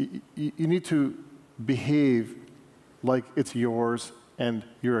 you need to behave like it's yours, and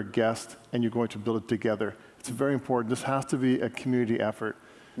you're a guest, and you're going to build it together. It's very important. This has to be a community effort.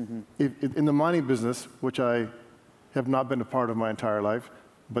 In the mining business, which I have not been a part of my entire life,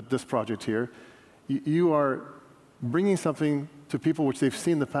 but this project here, you are bringing something to people which they've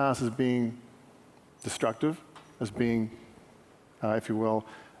seen in the past as being destructive, as being, if you will,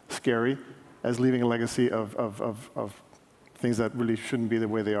 scary, as leaving a legacy of things that really shouldn't be the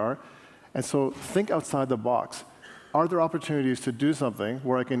way they are. And so think outside the box. Are there opportunities to do something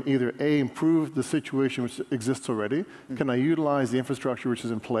where I can either A, improve the situation which exists already? Can I utilize the infrastructure which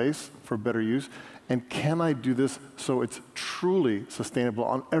is in place for better use? And can I do this so it's truly sustainable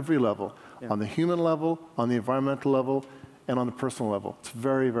on every level, on the human level, on the environmental level, and on the personal level? It's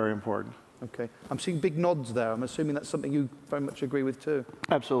very, very important. Okay. I'm seeing big nods there. I'm assuming that's something you very much agree with too.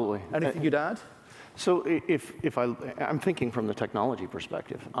 Absolutely. Anything you'd add? So I'm thinking from the technology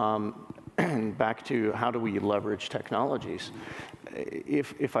perspective, and back to how do we leverage technologies.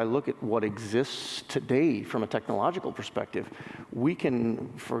 If I look at what exists today from a technological perspective, we can,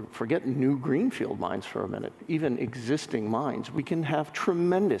 forget new greenfield mines for a minute, even existing mines, we can have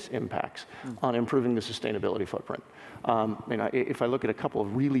tremendous impacts on improving the sustainability footprint. If I look at a couple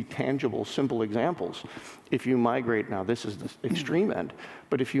of really tangible, simple examples, if you migrate, now this is the extreme end,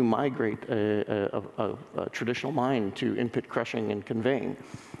 but if you migrate a traditional mine to in-pit crushing and conveying,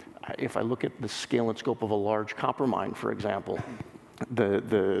 if I look at the scale and scope of a large copper mine, for example,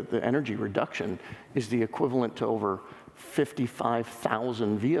 the energy reduction is the equivalent to over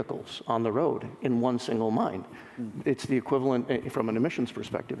 55,000 vehicles on the road in one single mine. It's the equivalent, from an emissions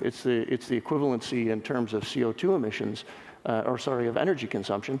perspective, it's the equivalency in terms of CO2 emissions, of energy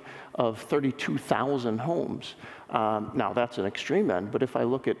consumption, of 32,000 homes. Now that's an extreme end, but if I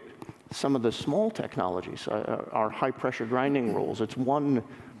look at some of the small technologies, our high-pressure grinding rolls, it's one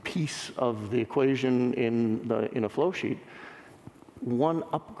piece of the equation in a flow sheet. One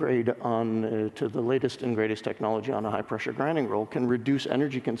upgrade to the latest and greatest technology on a high-pressure grinding roll can reduce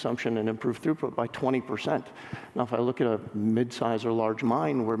energy consumption and improve throughput by 20%. Now, if I look at a mid-size or large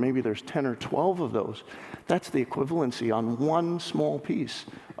mine where maybe there's 10 or 12 of those, that's the equivalency on one small piece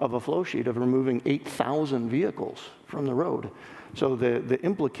of a flow sheet of removing 8,000 vehicles from the road. So the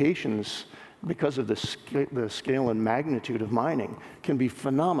implications because of the scale and magnitude of mining, can be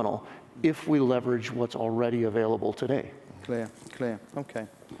phenomenal if we leverage what's already available today. Clear, clear. Okay.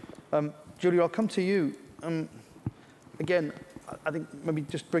 Julia, I'll come to you. Again, I think maybe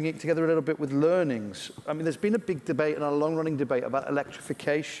just bringing it together a little bit with learnings. I mean, there's been a big debate and a long-running debate about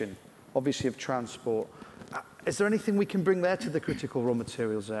electrification, obviously, of transport. Is there anything we can bring there to the critical raw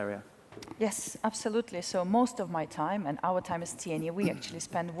materials area? Yes, absolutely. So most of my time, and our time as TNE, we actually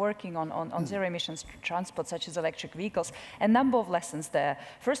spend working on zero emissions transport, such as electric vehicles. A number of lessons there.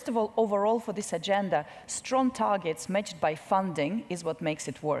 First of all, overall for this agenda, strong targets matched by funding is what makes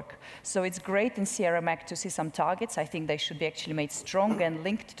it work. So it's great in CRMAC to see some targets. I think they should be actually made strong and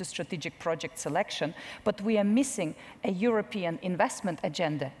linked to strategic project selection. But we are missing a European investment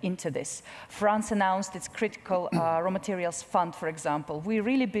agenda into this. France announced its critical raw materials fund, for example. We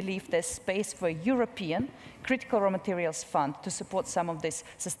really believe there's space for a European critical raw materials fund to support some of these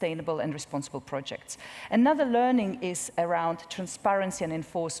sustainable and responsible projects. Another learning is around transparency and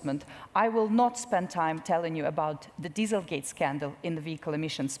enforcement. I will not spend time telling you about the Dieselgate scandal in the vehicle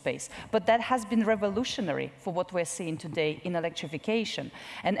emission space, but that has been revolutionary for what we're seeing today in electrification.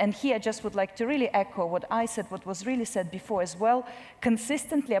 And here I just would like to really echo what I said, what was really said before as well,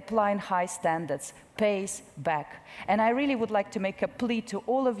 consistently applying high standards pays back. And I really would like to make a plea to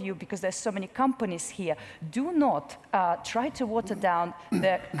all of you, because there's so many companies here, do not try to water down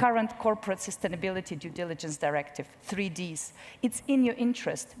the current corporate sustainability due diligence directive, 3Ds. It's in your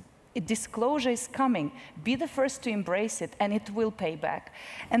interest. Disclosure is coming. Be the first to embrace it, and it will pay back.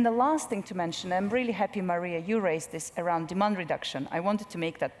 And the last thing to mention, I'm really happy, Maria, you raised this around demand reduction. I wanted to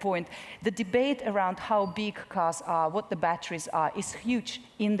make that point. The debate around how big cars are, what the batteries are, is huge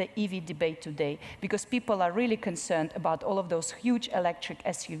in the EV debate today, because people are really concerned about all of those huge electric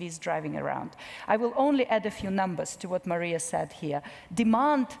SUVs driving around. I will only add a few numbers to what Maria said here.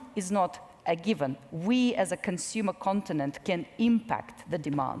 Demand is not a given. We as a consumer continent can impact the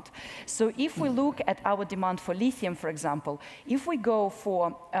demand. So if we look at our demand for lithium, for example, if we go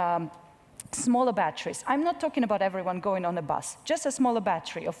for smaller batteries, I'm not talking about everyone going on a bus, just a smaller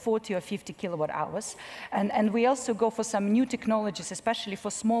battery of 40 or 50 kilowatt hours. And we also go for some new technologies, especially for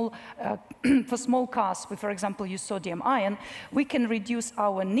small cars. We, for example, use sodium ion. We can reduce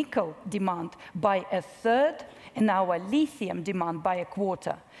our nickel demand by 1/3 and our lithium demand by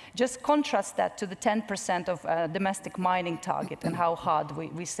 1/4. Just contrast that to the 10% of domestic mining target and how hard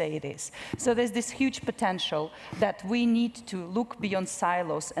we say it is. So there's this huge potential that we need to look beyond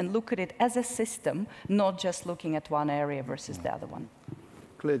silos and look at it as a system, not just looking at one area versus the other one.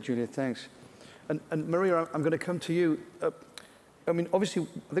 Clear, Julia, thanks. And Maria, I'm going to come to you. I mean, obviously,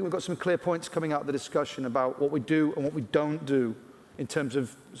 I think we've got some clear points coming out of the discussion about what we do and what we don't do in terms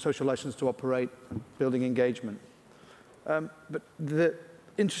of social license to operate and building engagement. But the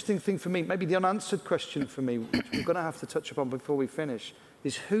interesting thing for me, maybe the unanswered question for me, which we're going to have to touch upon before we finish,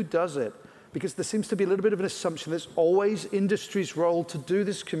 is who does it? Because there seems to be a little bit of an assumption there's always industry's role to do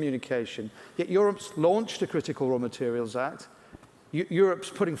this communication. Yet Europe's launched a Critical Raw Materials Act. Europe's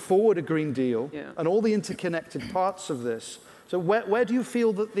putting forward a Green Deal, and all the interconnected parts of this. So where do you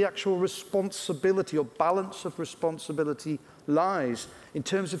feel that the actual responsibility or balance of responsibility lies in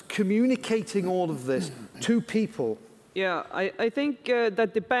terms of communicating all of this to people? Yeah, I think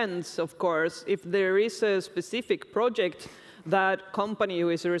that depends, of course. If there is a specific project, that company who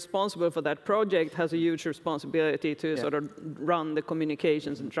is responsible for that project has a huge responsibility to sort of run the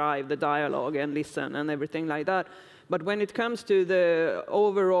communications and drive the dialogue and listen and everything like that. But when it comes to the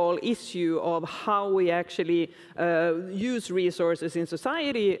overall issue of how we actually use resources in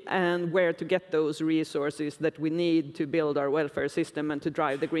society and where to get those resources that we need to build our welfare system and to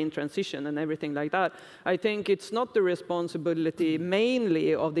drive the green transition and everything like that, I think it's not the responsibility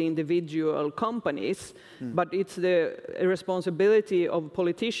mainly of the individual companies, but it's the responsibility of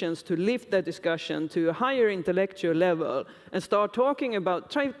politicians to lift the discussion to a higher intellectual level and start talking about,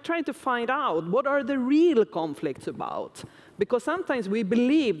 try to find out what are the real conflicts about. Because sometimes we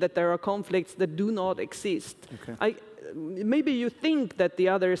believe that there are conflicts that do not exist. Okay. Maybe you think that the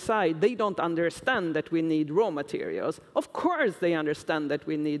other side, they don't understand that we need raw materials. Of course they understand that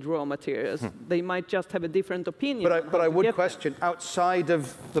we need raw materials. They might just have a different opinion. But I would question, outside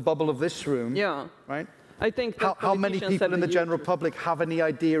of the bubble of this room, right? I think how many people in the general public have any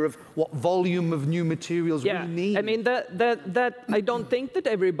idea of what volume of new materials we need? I mean, I don't think that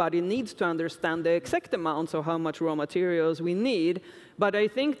everybody needs to understand the exact amounts of how much raw materials we need, but I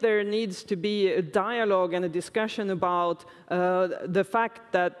think there needs to be a dialogue and a discussion about the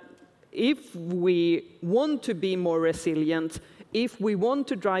fact that if we want to be more resilient, if we want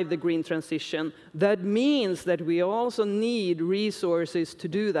to drive the green transition, that means that we also need resources to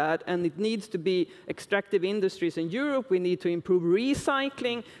do that, and it needs to be extractive industries in Europe. We need to improve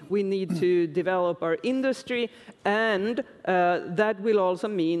recycling. We need to develop our industry, and that will also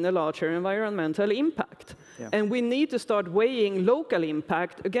mean a larger environmental impact. Yeah. And we need to start weighing local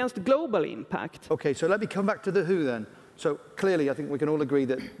impact against global impact. Okay, so let me come back to the who then. So clearly, I think we can all agree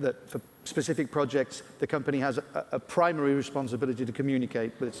that for specific projects, the company has a primary responsibility to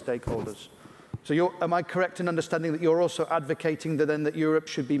communicate with its stakeholders. So am I correct in understanding that you're also advocating that Europe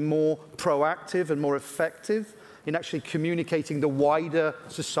should be more proactive and more effective in actually communicating the wider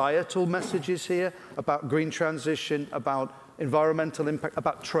societal messages here about green transition, about environmental impact,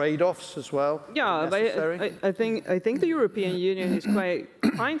 about trade-offs as well? Yeah, I think the European Union is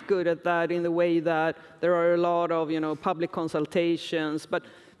quite good at that in the way that there are a lot of public consultations, but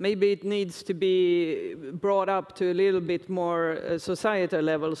maybe it needs to be brought up to a little bit more societal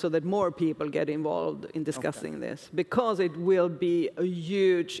level so that more people get involved in discussing this, because it will be a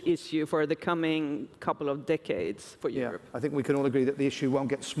huge issue for the coming couple of decades for Europe. I think we can all agree that the issue won't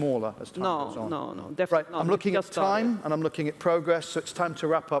get smaller as time goes on. No, definitely not. I'm looking at time and I'm looking at progress, so it's time to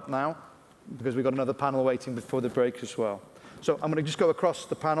wrap up now because we've got another panel waiting before the break as well. So I'm going to just go across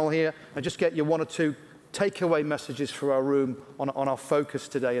the panel here and just get you one or two takeaway messages for our room on our focus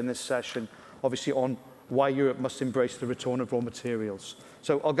today in this session, obviously on why Europe must embrace the return of raw materials.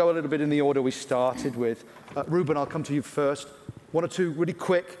 So I'll go a little bit in the order we started with. Ruben, I'll come to you first. One or two really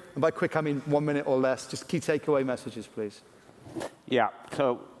quick, and by quick I mean 1 minute or less, just key takeaway messages, please. Yeah,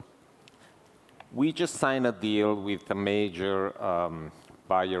 so we just signed a deal with a major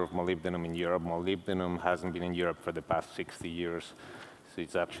buyer of molybdenum in Europe. Molybdenum hasn't been in Europe for the past 60 years, so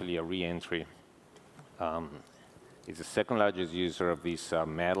it's actually a re-entry. It's the second largest user of this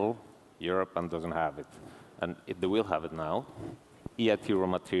metal, Europe, and doesn't have it. And they will have it now. EIT Raw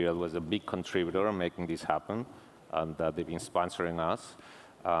Material was a big contributor in making this happen, and they've been sponsoring us.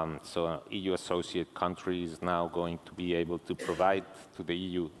 So EU associate countries now going to be able to provide to the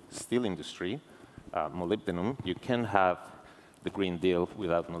EU steel industry molybdenum. You can have the Green Deal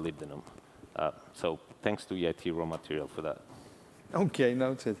without molybdenum. So thanks to EIT Raw Material for that. Okay,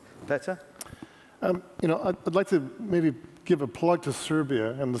 noted. Petr? I'd like to maybe give a plug to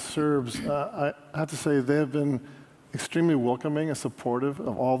Serbia and the Serbs. I have to say they have been extremely welcoming and supportive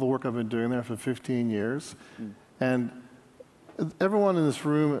of all the work I've been doing there for 15 years. And everyone in this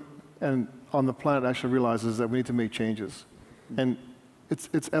room and on the planet actually realizes that we need to make changes. And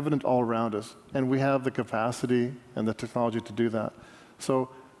it's evident all around us. And we have the capacity and the technology to do that. So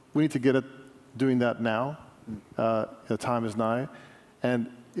we need to get at doing that now. The time is nigh.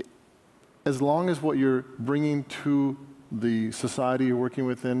 And as long as what you're bringing to the society you're working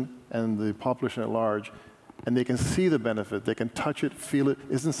within and the population at large, and they can see the benefit, they can touch it, feel it,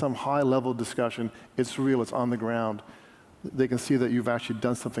 isn't some high-level discussion, it's real, it's on the ground. They can see that you've actually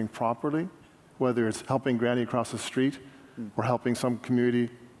done something properly, whether it's helping Granny across the street or helping some community,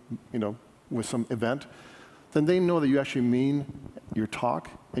 with some event, then they know that you actually mean your talk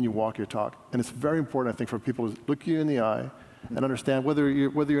and you walk your talk. And it's very important, I think, for people to look you in the eye and understand whether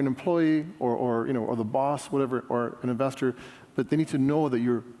you're an employee or the boss, whatever, or an investor, but they need to know that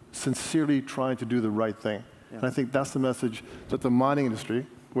you're sincerely trying to do the right thing. Yeah. And I think that's the message that the mining industry,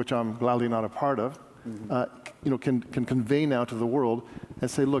 which I'm gladly not a part of, can convey now to the world and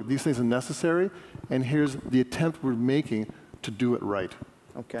say, look, these things are necessary, and here's the attempt we're making to do it right.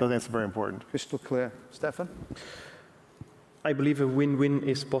 Okay. So I think that's very important. Crystal clear. Stefan? I believe a win-win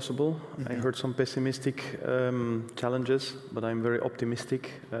is possible. I heard some pessimistic challenges, but I'm very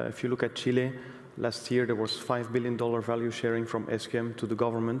optimistic. If you look at Chile, last year there was $5 billion value sharing from SQM to the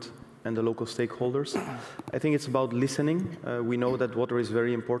government and the local stakeholders. I think it's about listening. We know that water is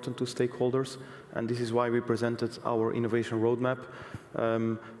very important to stakeholders, and this is why we presented our innovation roadmap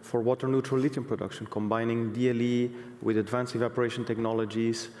for water-neutral lithium production, combining DLE with advanced evaporation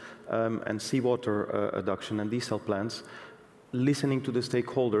technologies and seawater adduction and desal plants, listening to the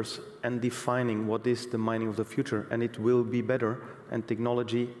stakeholders and defining what is the mining of the future, and it will be better, and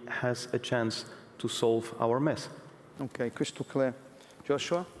technology has a chance to solve our mess. Okay, crystal clear.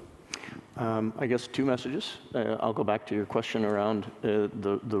 Joshua? I guess two messages. I'll go back to your question around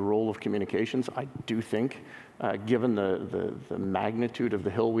the role of communications. I do think, given the magnitude of the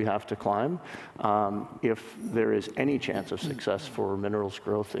hill we have to climb, if there is any chance of success for minerals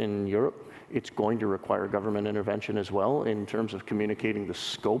growth in Europe, it's going to require government intervention as well in terms of communicating the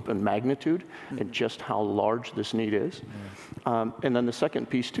scope and magnitude and just how large this need is. And then the second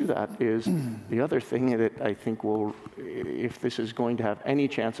piece to that is the other thing that I think will, if this is going to have any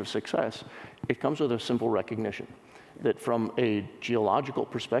chance of success, it comes with a simple recognition. that from a geological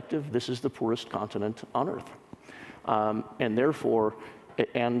perspective, this is the poorest continent on Earth. And therefore,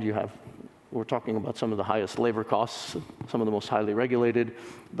 we're talking about some of the highest labor costs, some of the most highly regulated,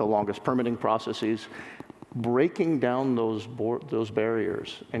 the longest permitting processes. Breaking down those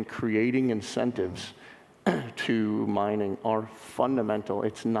barriers and creating incentives to mining are fundamental.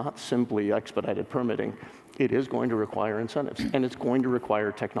 It's not simply expedited permitting. It is going to require incentives, and it's going to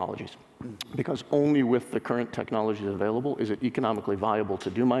require technologies. Because only with the current technologies available is it economically viable to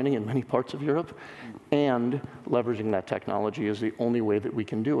do mining in many parts of Europe, and leveraging that technology is the only way that we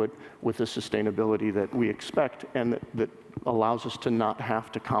can do it with the sustainability that we expect, and that allows us to not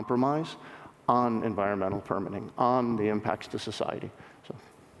have to compromise on environmental permitting, on the impacts to society. So.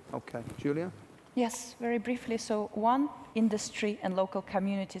 Okay, Julia? Yes, very briefly. So one, industry and local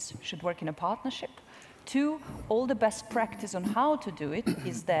communities should work in a partnership. Two, all the best practice on how to do it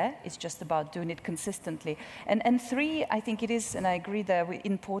is there. It's just about doing it consistently. And three, I think it is, and I agree that it's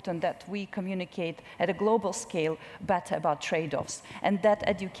important that we communicate at a global scale better about trade-offs. And that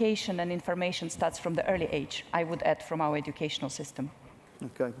education and information starts from the early age, I would add, from our educational system.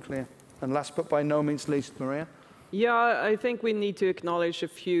 Okay, clear. And last but by no means least, Maria? Yeah, I think we need to acknowledge a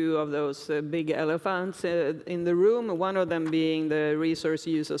few of those big elephants in the room, one of them being the resource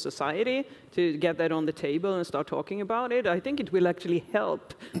user society, to get that on the table and start talking about it. I think it will actually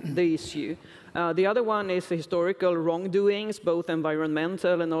help the issue. The other one is historical wrongdoings, both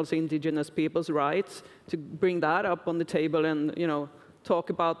environmental and also indigenous people's rights, to bring that up on the table and,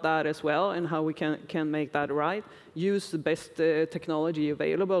 talk about that as well and how we can make that right. Use the best technology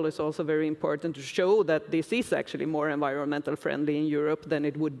available is also very important to show that this is actually more environmental friendly in Europe than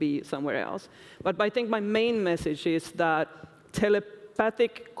it would be somewhere else. But I think my main message is that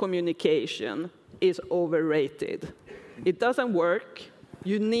telepathic communication is overrated. It doesn't work.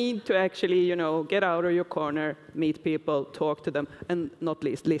 You need to actually, get out of your corner, meet people, talk to them, and not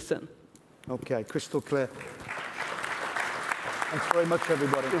least, listen. Okay, crystal clear. Thanks very much,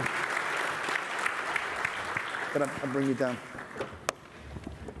 everybody. I'll bring you down.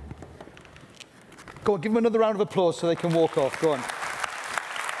 Go on, give them another round of applause so they can walk off. Go on.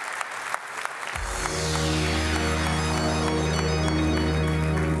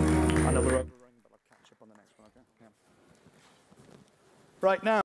 Another overrun, but I'll catch up on the next one, okay? Yeah. Right now.